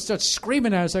front of us starts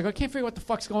screaming at us. Like, I can't figure what the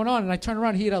fuck's going on. And I turn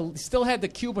around, he still had the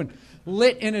Cuban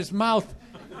lit in his mouth,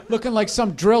 looking like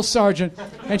some drill sergeant.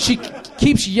 And she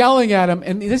keeps yelling at him.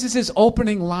 And this is his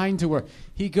opening line to her.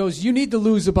 He goes, "You need to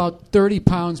lose about 30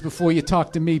 pounds before you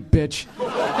talk to me, bitch."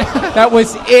 That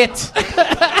was it.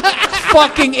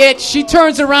 Fucking it. She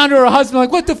turns around to her husband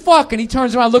like, "What the fuck?" And he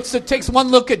turns around, takes one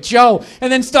look at Joe,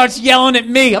 and then starts yelling at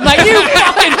me. I'm like, "You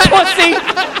fucking pussy!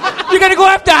 You're gonna go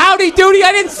after Howdy Doody?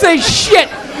 I didn't say shit."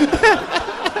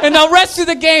 And the rest of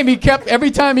the game, he kept, every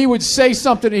time he would say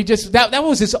something, he just, that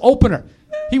was his opener.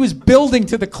 He was building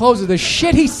to the close of the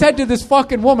shit he said to this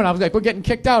fucking woman. I was like, "We're getting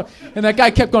kicked out." And that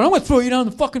guy kept going, "I'm going to throw you down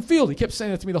the fucking field." He kept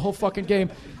saying that to me the whole fucking game.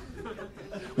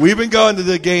 We've been going to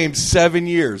the game 7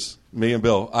 years, me and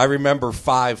Bill. I remember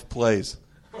 5 plays.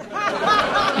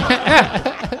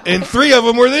 And 3 of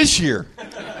them were this year.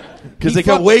 Because they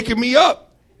kept waking me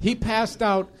up. He passed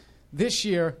out this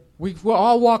year. We were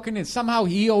all walking in. Somehow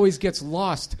he always gets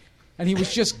lost. And he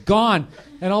was just gone.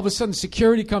 And all of a sudden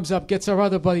security comes up, gets our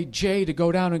other buddy Jay to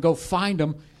go down and go find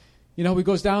him. You know, he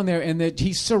goes down there, and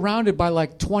he's surrounded by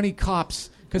like 20 cops.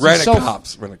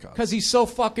 Rent-a-cops. Because he's so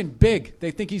fucking big.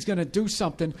 They think he's going to do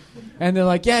something. And they're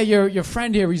like, "Yeah, your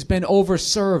friend here, he's been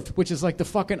overserved," which is like the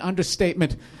fucking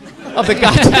understatement of the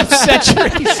goddamn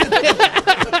century.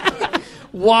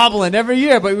 Wobbling every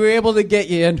year, but we were able to get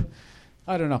you in.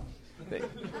 I don't know.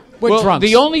 We're drunks,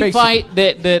 the only basically. fight,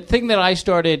 the thing that I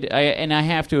started, and I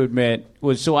have to admit,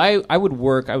 was so I would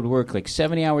work like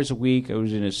 70 hours a week. I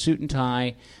was in a suit and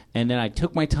tie, and then I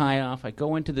took my tie off. I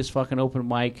go into this fucking open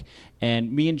mic,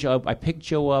 and me and Joe, I picked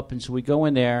Joe up, and so we go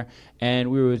in there,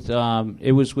 and we were with,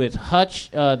 it was with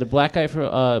Hutch, the black guy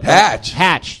from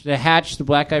Hatch, the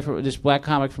black guy from this black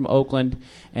comic from Oakland,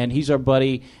 and he's our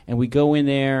buddy, and we go in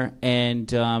there,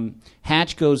 and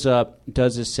Hatch goes up,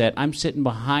 does his set. I'm sitting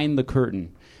behind the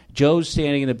curtain. Joe's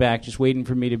standing in the back just waiting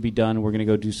for me to be done. We're going to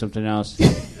go do something else.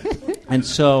 And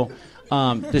so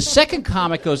the second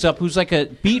comic goes up, who's like a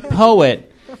beat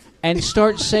poet, and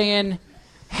starts saying,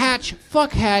 "Hatch,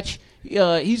 fuck Hatch.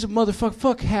 He's a motherfucker.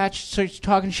 Fuck Hatch." Starts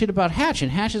talking shit about Hatch.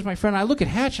 And Hatch is my friend. I look at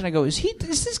Hatch and I go, is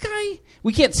this guy?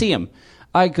 We can't see him.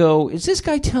 I go, "Is this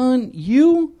guy telling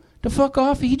you to fuck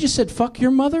off? He just said, fuck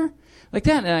your mother?" Like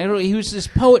that. And he was this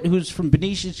poet who's from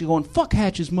Benicia going, "Fuck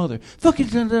Hatch's mother. Fuck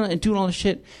it," and doing all this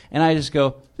shit. And I just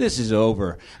go, "This is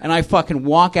over." And I fucking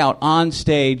walk out on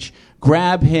stage,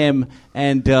 grab him,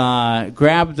 and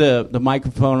grab the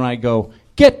microphone, and I go,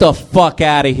 "Get the fuck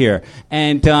out of here."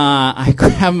 And I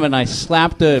grab him, and I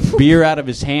slap the beer out of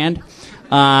his hand.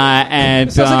 And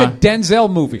it sounds like a Denzel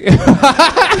movie.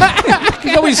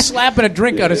 He's always slapping a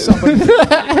drink out of somebody.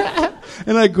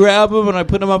 And I grab him and I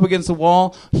put him up against the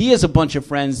wall. He has a bunch of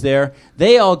friends there.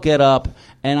 They all get up,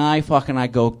 and I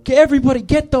go, "Everybody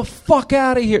get the fuck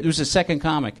out of here." There was a second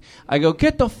comic. I go,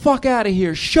 "Get the fuck out of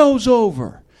here. Show's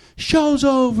over. Show's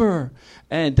over."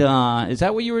 And is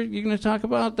that what you're going to talk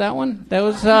about? That one? That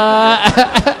was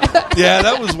Yeah,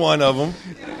 that was one of them.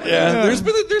 Yeah, there's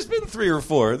been 3 or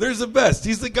 4. There's the best.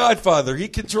 He's the Godfather. He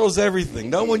controls everything.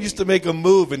 No one used to make a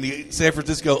move in the San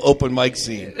Francisco open mic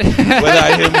scene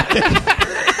without him,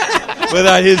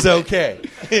 without his okay.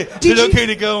 Is it okay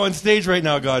to go on stage right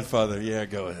now, Godfather? Yeah,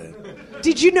 go ahead.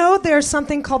 Did you know there's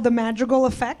something called the Madrigal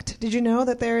effect? Did you know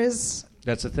that there is?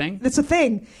 That's a thing? That's a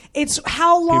thing. It's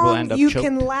how long you choked.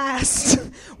 can last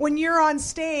when you're on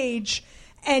stage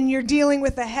and you're dealing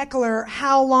with a heckler,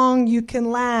 how long you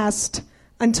can last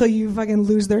until you fucking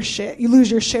lose their shit. You lose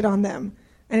your shit on them.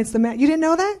 And it's the you didn't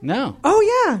know that? No.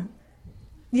 Oh, yeah.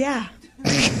 Yeah.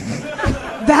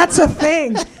 That's a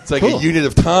thing. It's like a unit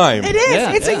of time. It is.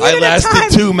 Yeah, it's a unit I lasted of time.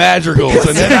 2 madrigals,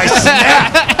 and then I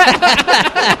snapped.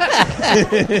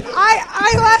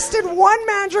 I lasted 1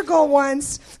 madrigal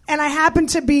once, and I happened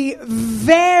to be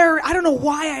I don't know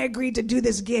why I agreed to do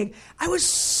this gig. I was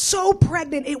so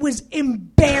pregnant, it was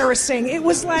embarrassing. It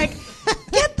was like,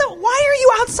 why are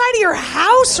you outside of your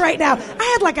house right now? I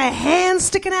had like a hand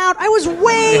sticking out. I was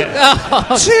way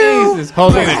too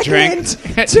holding a drink.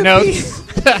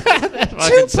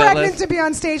 Too pregnant to be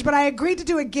on stage, but I agreed to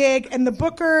do a gig, and the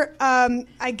booker,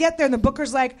 I get there, and the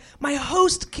booker's like, "My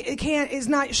host is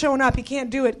not showing up. He can't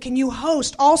do it. Can you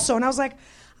host also?" And I was like,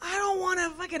 "I don't want to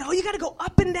fucking, you got to go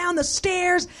up and down the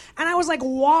stairs." And I was like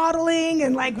waddling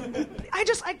and like, I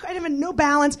had no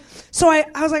balance. So I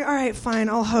was like, "All right, fine,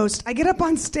 I'll host." I get up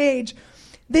on stage.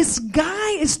 This guy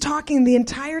is talking the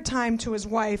entire time to his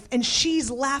wife, and she's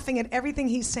laughing at everything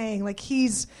he's saying. Like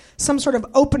he's some sort of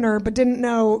opener, but didn't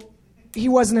know he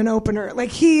wasn't an opener. Like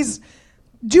he's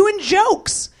doing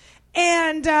jokes.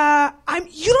 And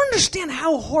you don't understand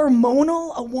how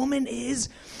hormonal a woman is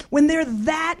when they're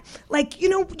that, like, you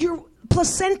know, your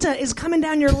placenta is coming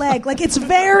down your leg. Like, it's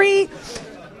very...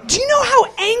 Do you know how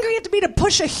angry you have to be to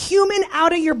push a human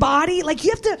out of your body? Like, you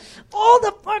have to... All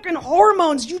the fucking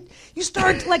hormones, you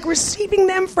start, like, receiving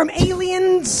them from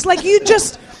aliens. Like, you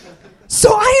just... So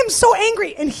I am so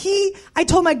angry. And I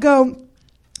told him,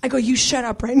 I go, you shut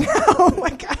up right now.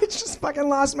 Like, I just fucking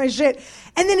lost my shit.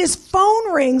 And then his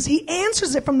phone rings. He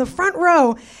answers it from the front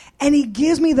row, and he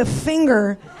gives me the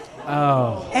finger.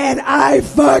 Oh. And I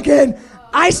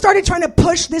started trying to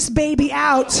push this baby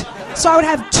out so I would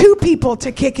have two people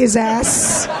to kick his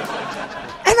ass.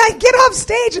 And I get off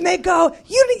stage and they go,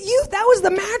 you that was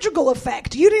the magical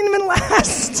effect. You didn't even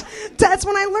last. That's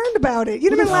when I learned about it. You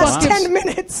didn't even last 10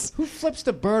 minutes. Who flips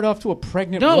the bird off to a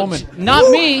pregnant No, woman? not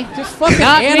me. Just fucking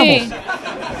Not animals. me.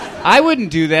 I wouldn't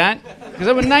do that because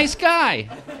I'm a nice guy.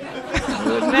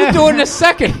 You do it in a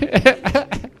second.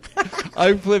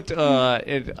 I flipped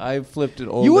an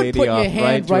old You would lady put off your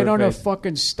hand right on her face.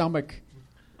 fucking stomach.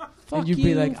 And you'd you,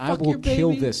 be like, I fuck will your kill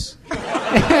baby." this.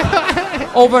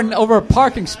 over a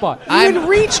parking spot. You would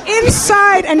reach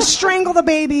inside and strangle the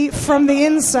baby from the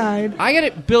inside. I got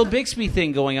a Bill Bixby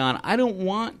thing going on. I don't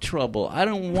want trouble. I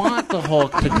don't want the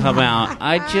Hulk to come out.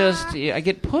 I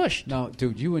get pushed. No,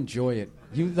 dude, you enjoy it.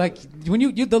 You like when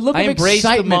you the look I of embrace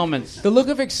excitement. the moments. The look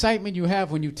of excitement you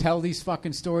have when you tell these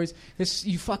fucking stories.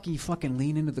 You fucking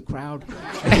lean into the crowd.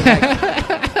 And you're like,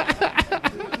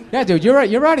 yeah, dude,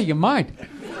 you're out of your mind.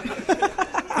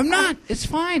 I'm not. It's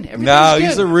fine. Everything's No, good.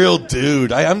 he's a real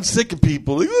dude. I'm sick of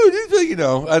people. Like, you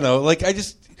know, I know. Like,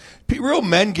 real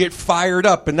men get fired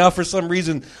up, and now for some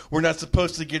reason we're not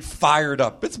supposed to get fired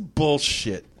up. It's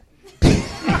bullshit.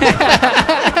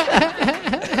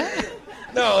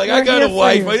 No, like, I got a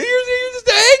wife. You're just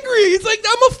angry. It's like,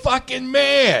 I'm a fucking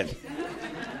man.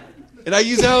 And I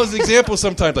use Al as an example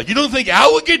sometimes. Like, you don't think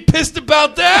Al would get pissed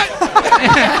about that?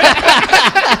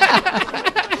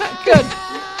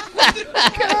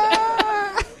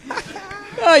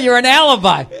 Oh, you're an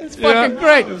alibi. It's fucking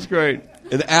great. That's great.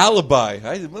 An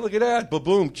alibi. Look at that.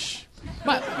 Ba-boom.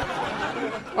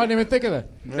 I didn't even think of that.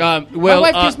 Well, My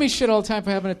wife gives me shit all the time for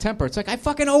having a temper. It's like, I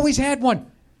fucking always had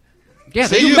one. Yeah,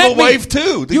 Say you have a wife,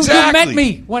 too. You Exactly. met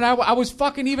me when I was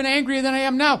fucking even angrier than I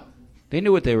am now. they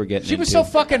knew what they were getting She was into.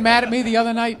 so fucking mad at me the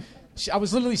other night. I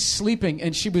was literally sleeping,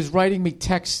 and she was writing me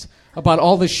texts about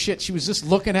all this shit. She was just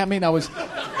looking at me, and I was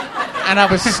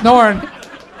snoring.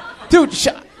 Dude,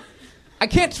 I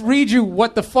can't read you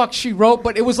what the fuck she wrote,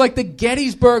 but it was like the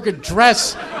Gettysburg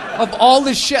Address of all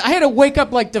this shit. I had to wake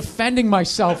up like defending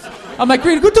myself. I'm like,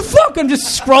 reading, what the fuck? I'm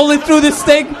just scrolling through this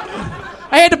thing.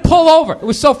 I had to pull over. It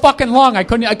was so fucking long. I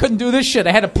couldn't do this shit.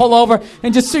 I had to pull over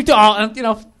and just sit down. You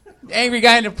know, angry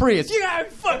guy in a Prius. You gotta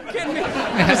fucking kidding me.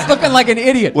 Just looking like an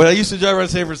idiot. When I used to drive around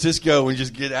San Francisco and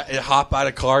just hop out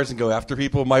of cars and go after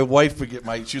people, my wife would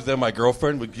she was then my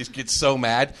girlfriend, would just get so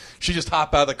mad. She'd just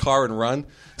hop out of the car and run.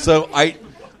 So I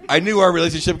knew our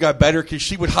relationship got better because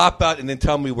she would hop out and then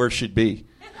tell me where she'd be.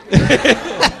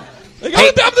 Like,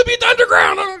 I'm to be at the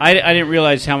underground. I didn't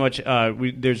realize how much.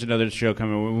 There's another show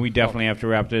coming. We definitely have to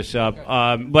wrap this up.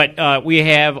 But we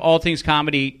have All Things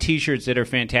Comedy T-shirts that are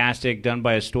fantastic, done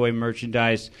by Astoy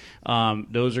Merchandise.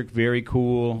 Those are very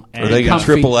cool. And Are they going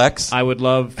triple X? I would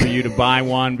love for you to buy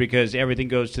one because everything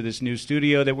goes to this new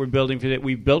studio that we're building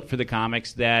we built for the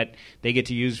comics that they get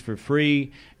to use for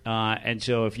free. And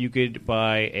so if you could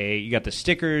buy you got the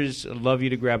stickers. I'd love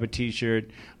you to grab a T-shirt.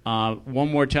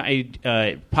 One more time,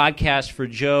 podcast for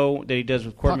Joe that he does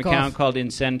with Court McCown called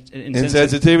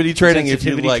Insensitivity Training. If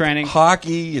you like Training.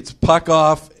 hockey, it's Puck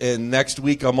Off. And next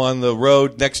week I'm on the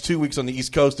road. Next 2 weeks on the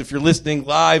East Coast. If you're listening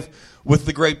live with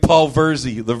the great Paul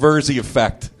Verzi, the Verzi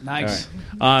Effect. Nice.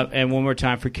 Right. And one more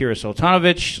time for Kira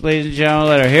Soltanovich, ladies and gentlemen.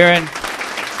 Let her hear it.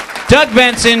 Doug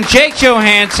Benson, Jake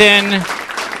Johannsen,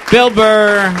 Bill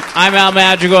Burr, I'm Al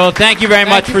Madrigal. Thank you very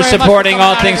much for supporting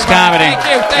All Things Comedy.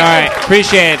 Thank you. All right,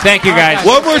 appreciate it. Thank you, guys.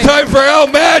 One more time for Al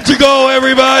Madrigal,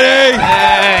 everybody.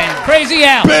 Hey. Crazy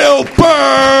Al. Bill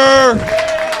Burr.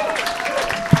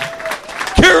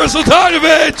 Kira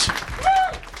Soltanovich.